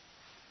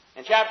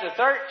 In chapter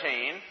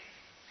 13,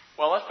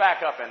 well, let's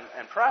back up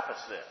and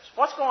preface this.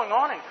 What's going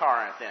on in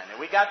Corinth then?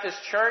 We got this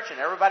church and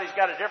everybody's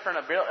got a different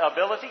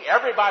ability.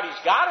 Everybody's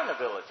got an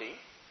ability,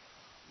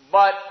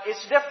 but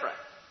it's different.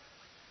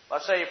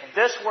 Let's say if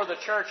this were the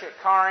church at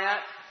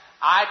Corinth,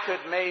 I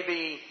could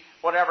maybe,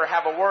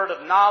 have a word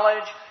of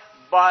knowledge,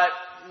 but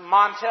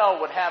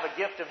Montel would have a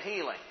gift of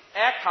healing.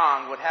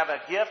 Ekong would have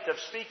a gift of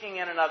speaking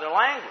in another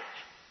language.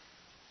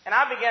 And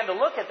I began to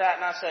look at that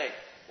and I say,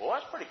 well,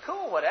 that's pretty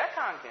cool what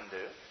Ekong can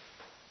do.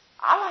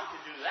 I like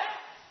to do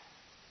that.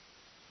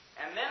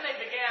 And then that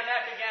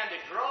began to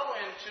grow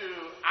into,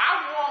 I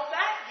want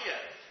that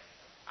gift.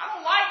 I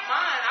don't like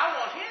mine, I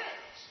want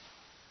his.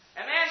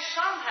 And then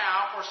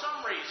somehow, for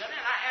some reason,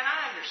 and I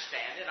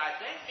understand it, I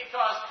think,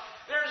 because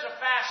there's a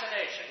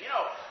fascination.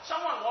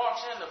 Someone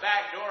walks in the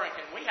back door, and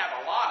we have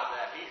a lot of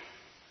that here.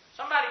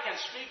 Somebody can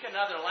speak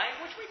another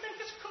language, we think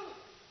it's cool.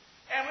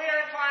 And we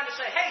are inclined to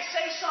say, hey,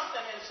 say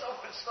something in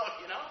so-and-so,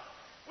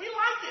 We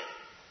like it.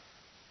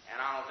 And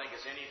And I don't think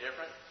it's any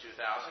different 2,000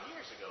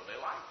 years ago. They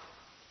liked it.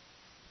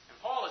 And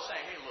Paul is saying,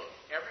 hey, look,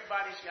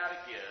 everybody's got a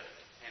gift,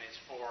 and it's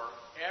for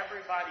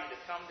everybody to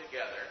come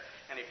together.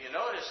 And if you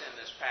notice in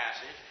this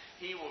passage,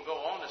 he will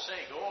go on to say,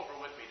 go over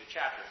with me to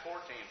chapter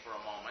 14 for a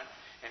moment,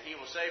 and he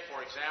will say,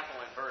 for example,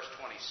 in verse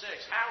 26,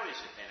 how is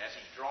it then, as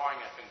he's drawing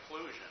a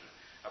conclusion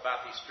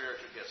about these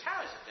spiritual gifts,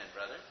 how is it then,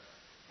 brethren,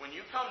 when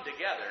you come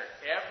together,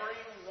 every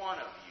one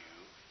of you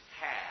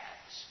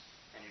has,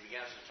 and he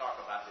begins to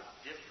talk about the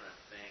different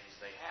things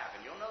they have.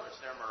 And you'll notice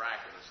there are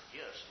miraculous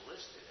gifts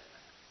listed in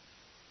that.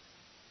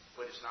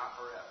 But it's not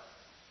forever.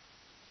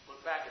 Look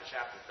back at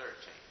chapter 13.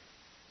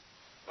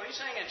 What he's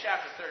saying in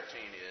chapter 13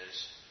 is,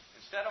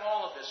 instead of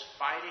all of this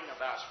fighting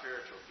about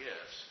spiritual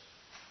gifts,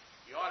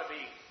 you ought to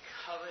be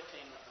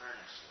coveting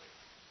earnestly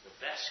the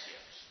best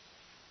gifts.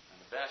 And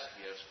the best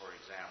gifts, for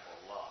example,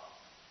 love.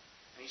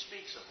 And he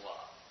speaks of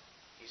love.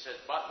 He says,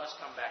 but let's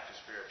come back to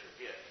spiritual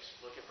gifts.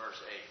 Look at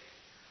verse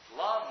 8.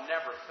 Love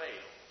never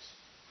fails.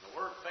 The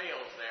word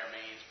fails there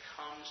means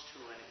comes to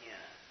an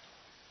end.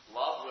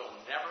 Love will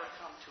never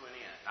come to an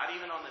end. Not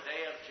even on the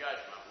day of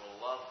judgment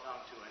will love come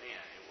to an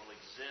end. It will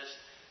exist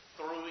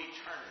through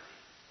eternity.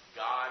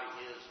 God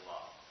is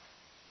love.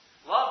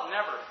 Love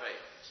never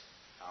fails.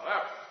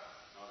 However,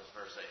 notice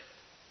verse 8.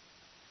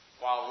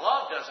 While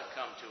love doesn't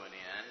come to an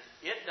end,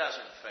 it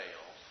doesn't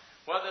fail.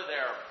 Whether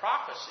there are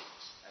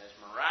prophecies, that is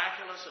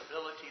miraculous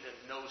ability to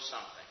know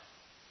something,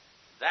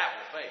 that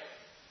will fail.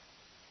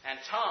 And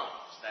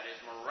tongues, that is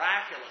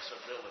miraculous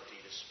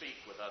ability to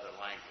speak with other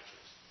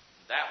languages,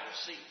 that will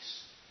cease.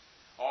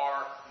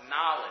 Or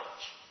knowledge,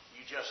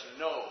 you just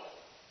know,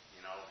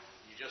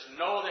 you just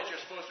know that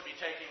you're supposed to be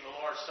taking the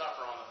Lord's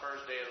Supper on the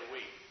first day of the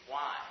week.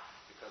 Why?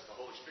 Because the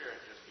Holy Spirit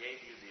just gave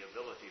you the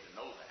ability to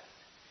know that.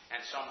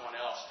 And someone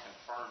else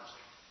confirms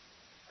it.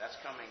 That's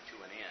coming to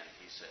an end,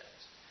 he says.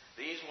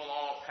 These will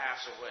all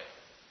pass away.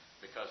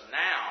 Because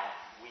now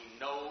we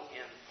know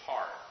in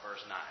part.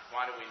 Verse 9.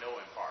 Why do we know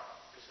in part?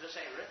 Because this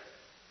ain't written.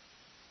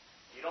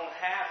 You don't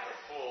have the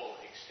full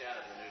extent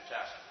of the New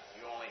Testament.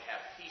 You only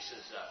have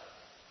pieces of it,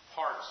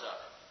 parts of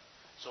it.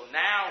 So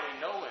now we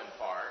know in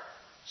part,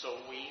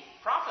 so we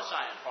prophesy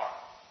in part.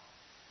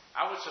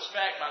 I would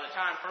suspect by the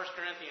time 1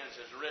 Corinthians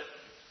is written,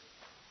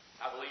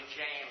 I believe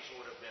James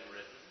would have been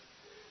written.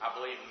 I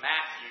believe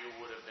Matthew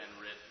would have been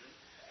written.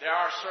 There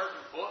are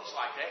certain books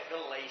like that.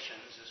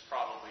 Galatians is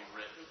probably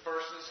written.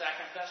 1st and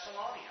 2nd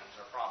Thessalonians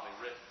are probably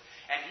written.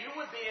 And you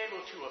would be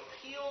able to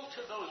appeal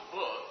to those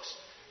books.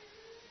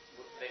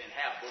 They didn't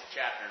have book,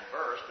 chapter, and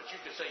verse, but you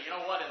could say, you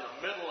know what, in the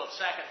middle of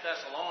 2nd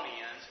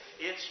Thessalonians,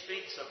 it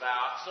speaks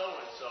about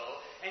so-and-so,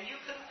 and you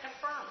could have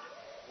confirmed it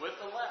with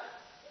the letter.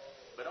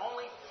 But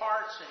only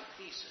parts and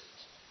pieces.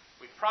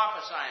 We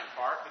prophesy in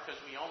part because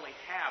we only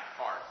have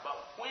part. But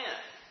when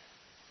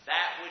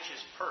that which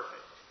is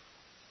perfect.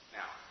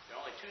 Now, there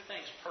are only two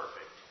things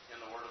perfect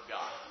in the Word of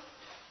God.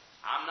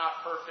 I'm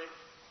not perfect,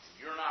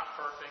 you're not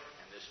perfect,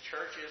 and this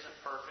church isn't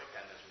perfect,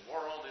 and this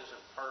world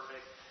isn't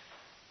perfect.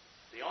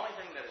 The only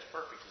thing that is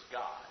perfect is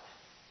God.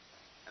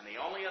 And the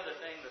only other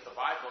thing that the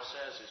Bible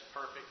says is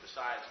perfect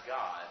besides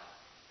God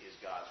is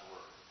God's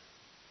Word.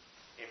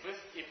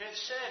 If it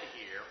said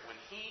here, when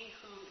He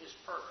who is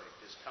perfect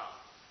is come,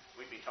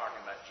 we'd be talking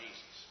about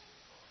Jesus.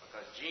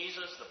 Because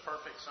Jesus, the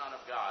perfect Son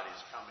of God, is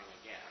coming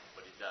again,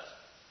 but it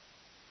doesn't.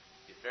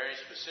 It very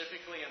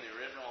specifically in the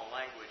original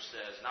language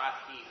says,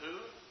 not he who,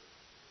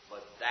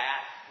 but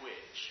that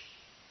which.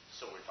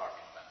 So we're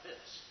talking about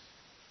this.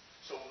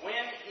 So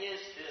when is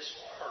this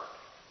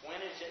perfect?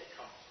 When is it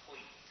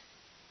complete?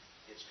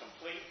 It's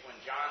complete when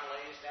John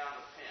lays down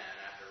the pen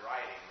after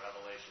writing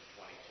Revelation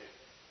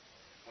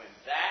 22. When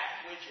that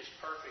which is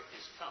perfect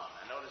is come.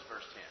 Now notice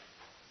verse 10.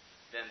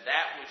 Then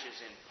that which is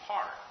in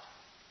part.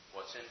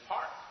 What's in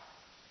part?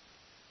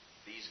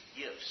 These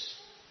gifts.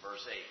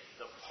 Verse 8.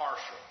 The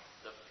partial.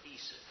 The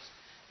pieces.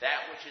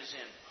 That which is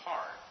in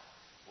part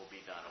will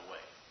be done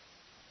away.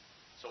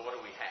 So what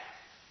do we have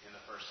in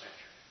the first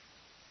century?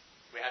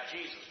 We have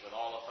Jesus with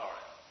all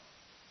authority.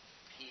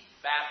 He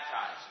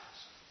baptizes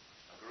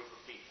a group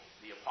of people,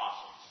 the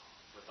apostles,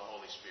 with the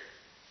Holy Spirit.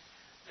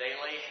 They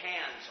lay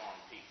hands on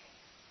people.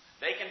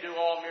 They can do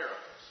all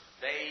miracles.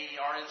 They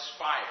are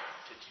inspired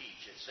to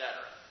teach, etc.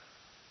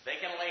 They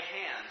can lay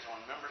hands on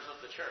members of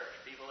the church,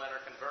 people that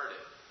are converted,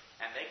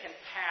 and they can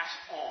pass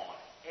on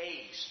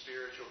a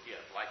spiritual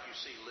gift, like you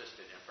see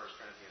listed in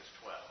 1 Corinthians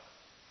 12.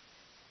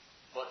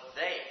 But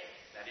they,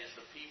 that is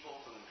the people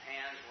whom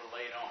hands were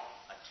laid on,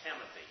 a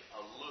Timothy,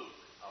 a Luke,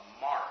 a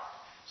Mark,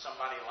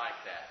 somebody like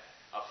that,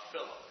 a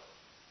Philip,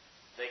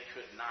 they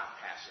could not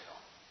pass it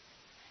on.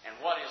 And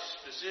what is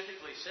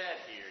specifically said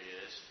here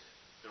is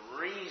the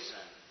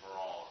reason for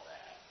all of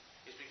that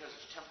is because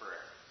it's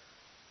temporary.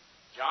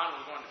 John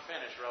was going to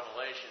finish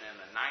Revelation in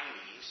the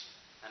 90s,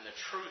 and the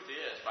truth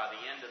is, by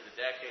the end of the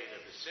decade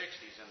of the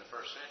 60s in the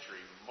first century,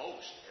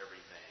 most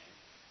everything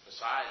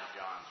besides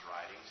John's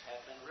writings had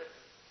been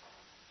written.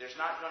 There's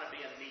not going to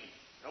be a need.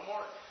 No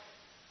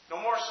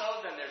more so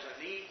than there's a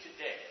need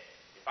today.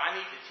 If I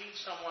need to teach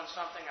someone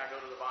something, I go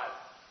to the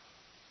Bible.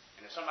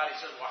 And if somebody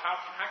says, well, how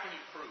can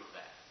you prove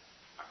that?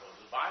 I go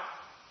to the Bible.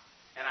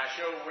 And I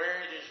show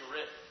where it is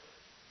written.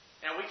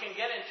 Now, we can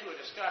get into a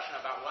discussion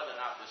about whether or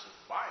not this is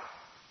the Bible.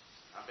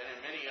 I've been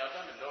in many of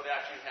them, and no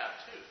doubt you have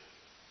too.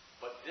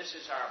 But this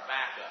is our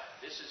backup.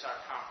 This is our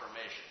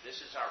confirmation.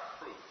 This is our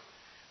proof.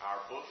 Our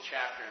book,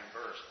 chapter, and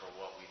verse for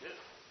what we do.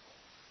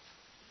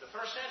 The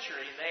first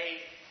century,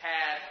 they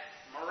had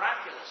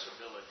miraculous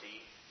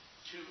ability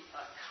to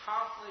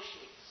accomplish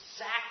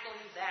exactly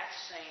that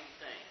same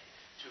thing.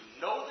 To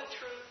know the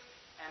truth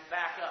and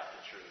back up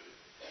the truth,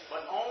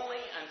 but only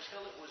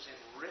until it was in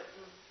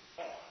written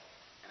form.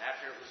 And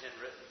after it was in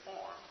written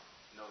form,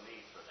 no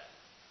need for that.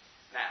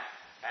 Now,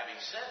 having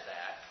said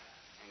that,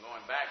 and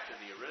going back to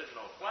the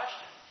original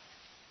question,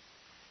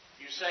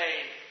 you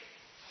say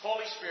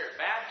Holy Spirit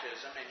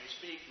baptism, and you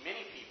speak,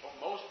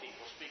 most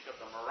people speak of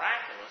the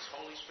miraculous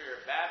Holy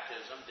Spirit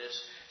baptism, this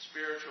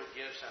spiritual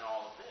gifts and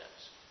all of this.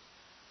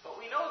 But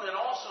we know that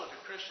also to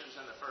Christians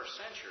in the first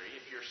century,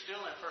 if you're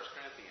still in 1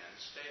 Corinthians,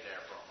 stay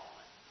there for a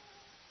moment.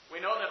 We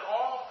know that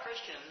all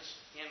Christians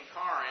in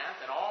Corinth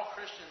and all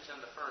Christians in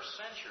the first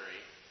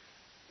century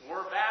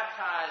were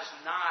baptized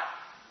not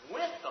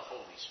with the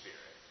Holy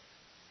Spirit,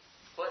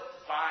 but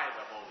by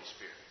the Holy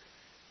Spirit.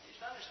 You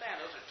should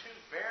understand those are two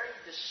very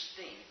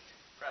distinct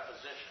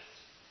prepositions.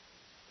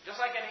 Just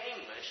like in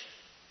English,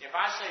 if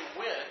I say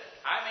with,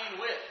 I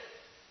mean with.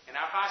 And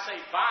if I say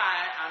by,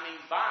 I mean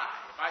by.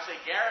 If I say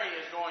Gary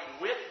is going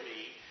with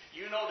me,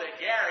 you know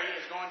that Gary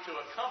is going to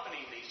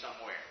accompany me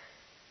somewhere.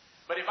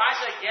 But if I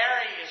say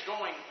Gary is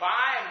going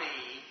by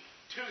me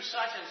to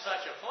such and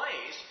such a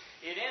place,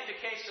 it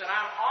indicates that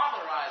I'm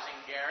authorizing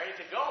Gary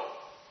to go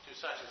to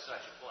such and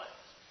such a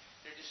place.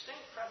 They're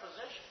distinct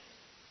prepositions.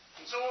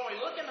 And so when we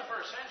look in the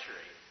first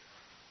century,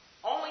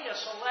 only a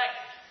select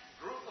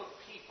group of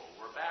people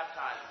were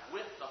baptized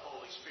with the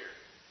Holy Spirit.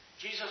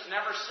 Jesus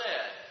never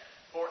said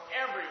for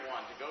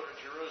everyone to go to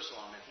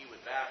Jerusalem and he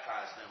would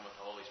baptize them with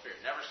the Holy Spirit.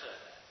 Never said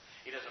that.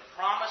 He doesn't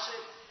promise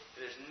it.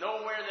 There's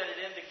nowhere that it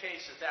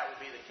indicates that that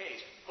would be the case.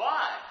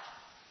 But,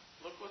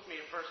 look with me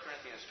at 1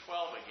 Corinthians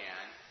 12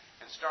 again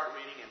and start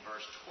reading in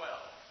verse 12.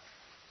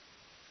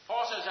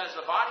 Paul says, as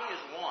the body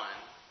is one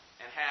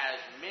and has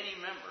many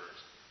members,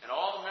 and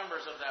all the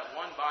members of that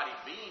one body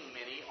being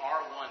many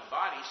are one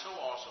body, so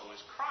also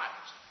is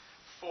Christ.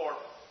 For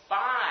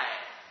by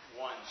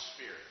one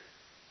Spirit.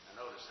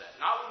 Now notice that.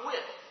 Not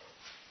with.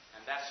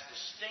 And that's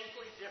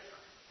distinctly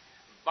different.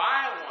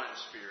 By one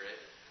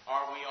Spirit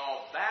are we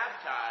all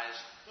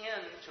baptized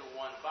into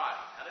one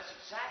body. Now that's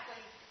exactly,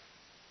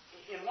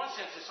 in one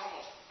sense, it's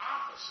almost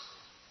opposite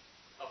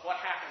of what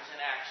happens in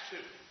Acts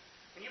 2.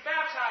 When you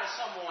baptize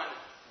someone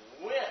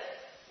with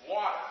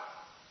water,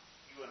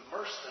 you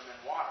immerse them in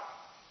water.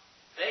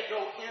 They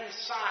go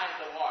inside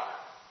the water,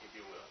 if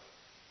you will.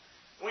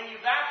 When you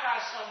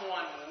baptize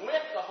someone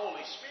with the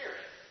Holy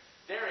Spirit,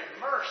 they're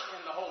immersed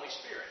in the Holy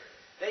Spirit.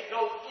 They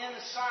go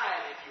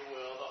inside, if you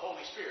will, the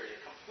Holy Spirit.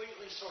 It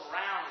completely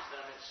surrounds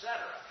them,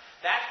 etc.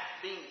 That's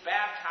being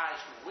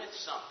baptized with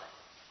something.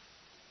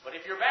 But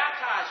if you're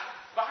baptized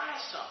by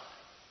something,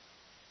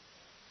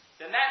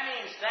 then that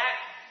means that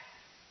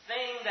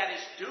thing that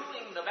is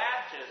doing the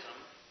baptism,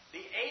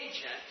 the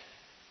agent,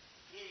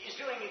 is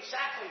doing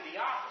exactly the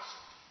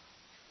opposite.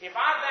 If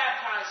I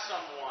baptize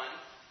someone,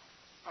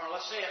 or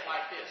let's say it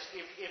like this,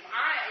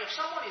 if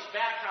someone is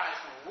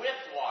baptized with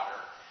water,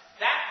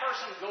 that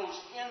person goes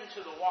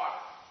into the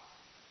water.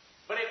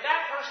 But if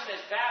that person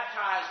is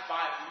baptized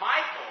by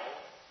Michael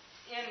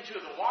into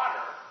the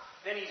water,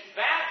 then he's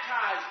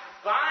baptized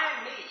by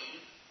me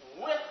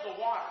with the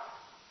water.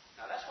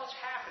 Now that's what's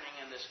happening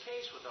in this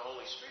case with the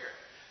Holy Spirit.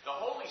 The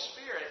Holy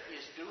Spirit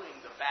is doing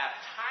the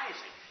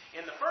baptizing.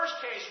 In the first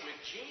case with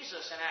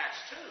Jesus in Acts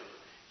 2,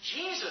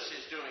 Jesus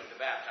is doing the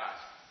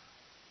baptizing.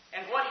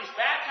 And what he's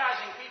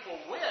baptizing people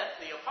with,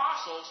 the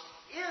apostles,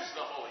 is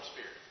the Holy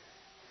Spirit.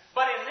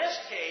 But in this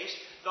case,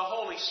 the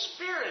Holy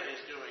Spirit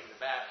is doing the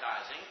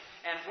baptizing,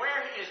 and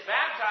where he is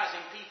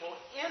baptizing people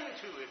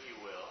into, if you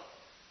will,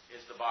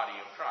 is the body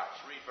of Christ.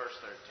 Read verse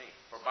 13.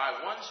 For by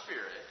one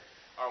Spirit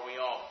are we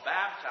all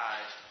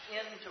baptized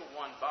into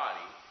one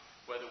body,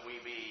 whether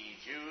we be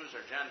Jews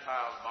or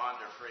Gentiles,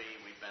 bond or free,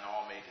 we've been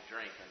all made to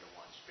drink into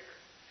one Spirit.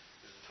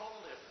 There's a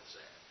total difference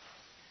there.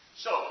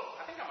 So,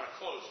 I think I'm going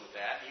to close with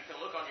that. You can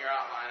look on your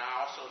outline.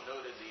 I also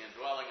noted the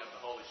indwelling of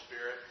the Holy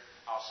Spirit.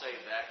 I'll save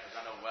that because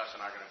I know Wes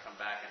and I are going to come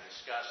back and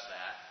discuss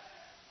that.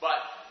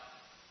 But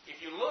if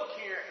you look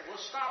here, and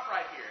we'll stop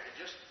right here and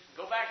just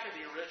go back to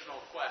the original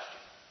question.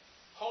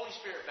 Holy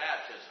Spirit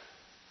baptism.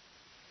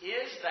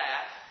 Is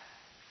that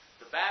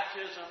the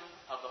baptism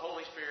of the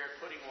Holy Spirit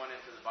putting one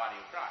into the body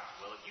of Christ?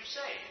 Well, if you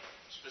say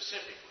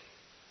specifically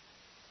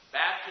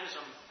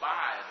baptism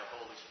by the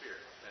Holy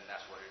Spirit, then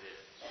that's what it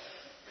is.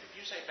 But if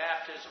you say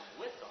baptism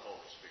with the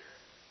Holy Spirit,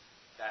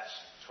 that's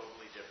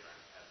totally different,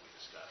 as we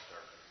discussed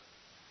earlier.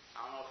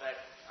 I don't know if that,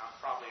 I'll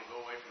probably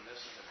go away from this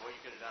and say, boy,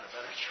 you could have done a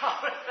better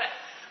job at that.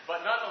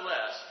 But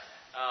nonetheless,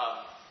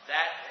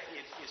 that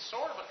is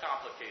sort of a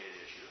complicated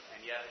issue,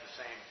 and yet at the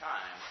same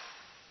time,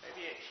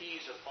 maybe it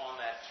keys upon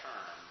that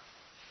term,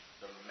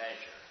 the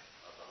measure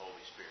of the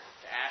Holy Spirit.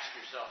 To ask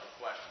yourself the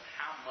question,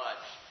 how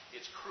much,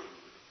 it's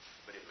crude,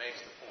 but it makes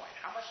the point.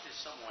 How much did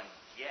someone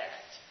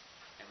get?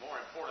 And more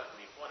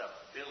importantly, what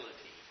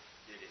ability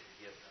did it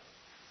give them?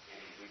 And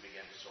we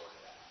begin to sort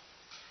it out.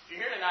 If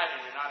you're here tonight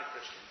and you're not a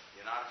Christian,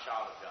 you're not a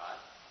child of God,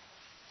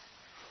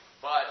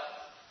 but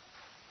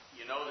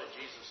you know that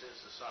Jesus is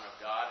the Son of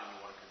God and you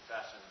want to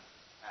confess Him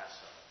as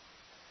so.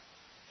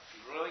 If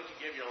you're willing to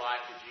give your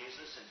life to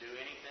Jesus and do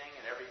anything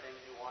and everything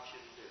He wants you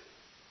to do,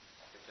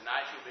 if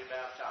tonight you'll be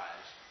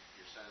baptized,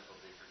 your sins will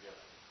be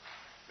forgiven.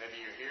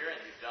 Maybe you're here and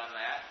you've done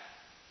that,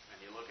 and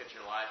you look at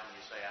your life and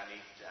you say, I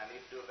need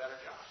to do a better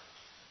job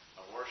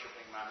of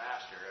worshiping my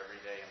Master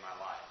every day in my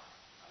life.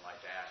 I'd like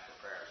to ask for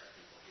prayers of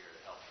people here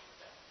to help you with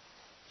that.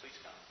 Please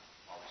come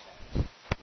while we stand.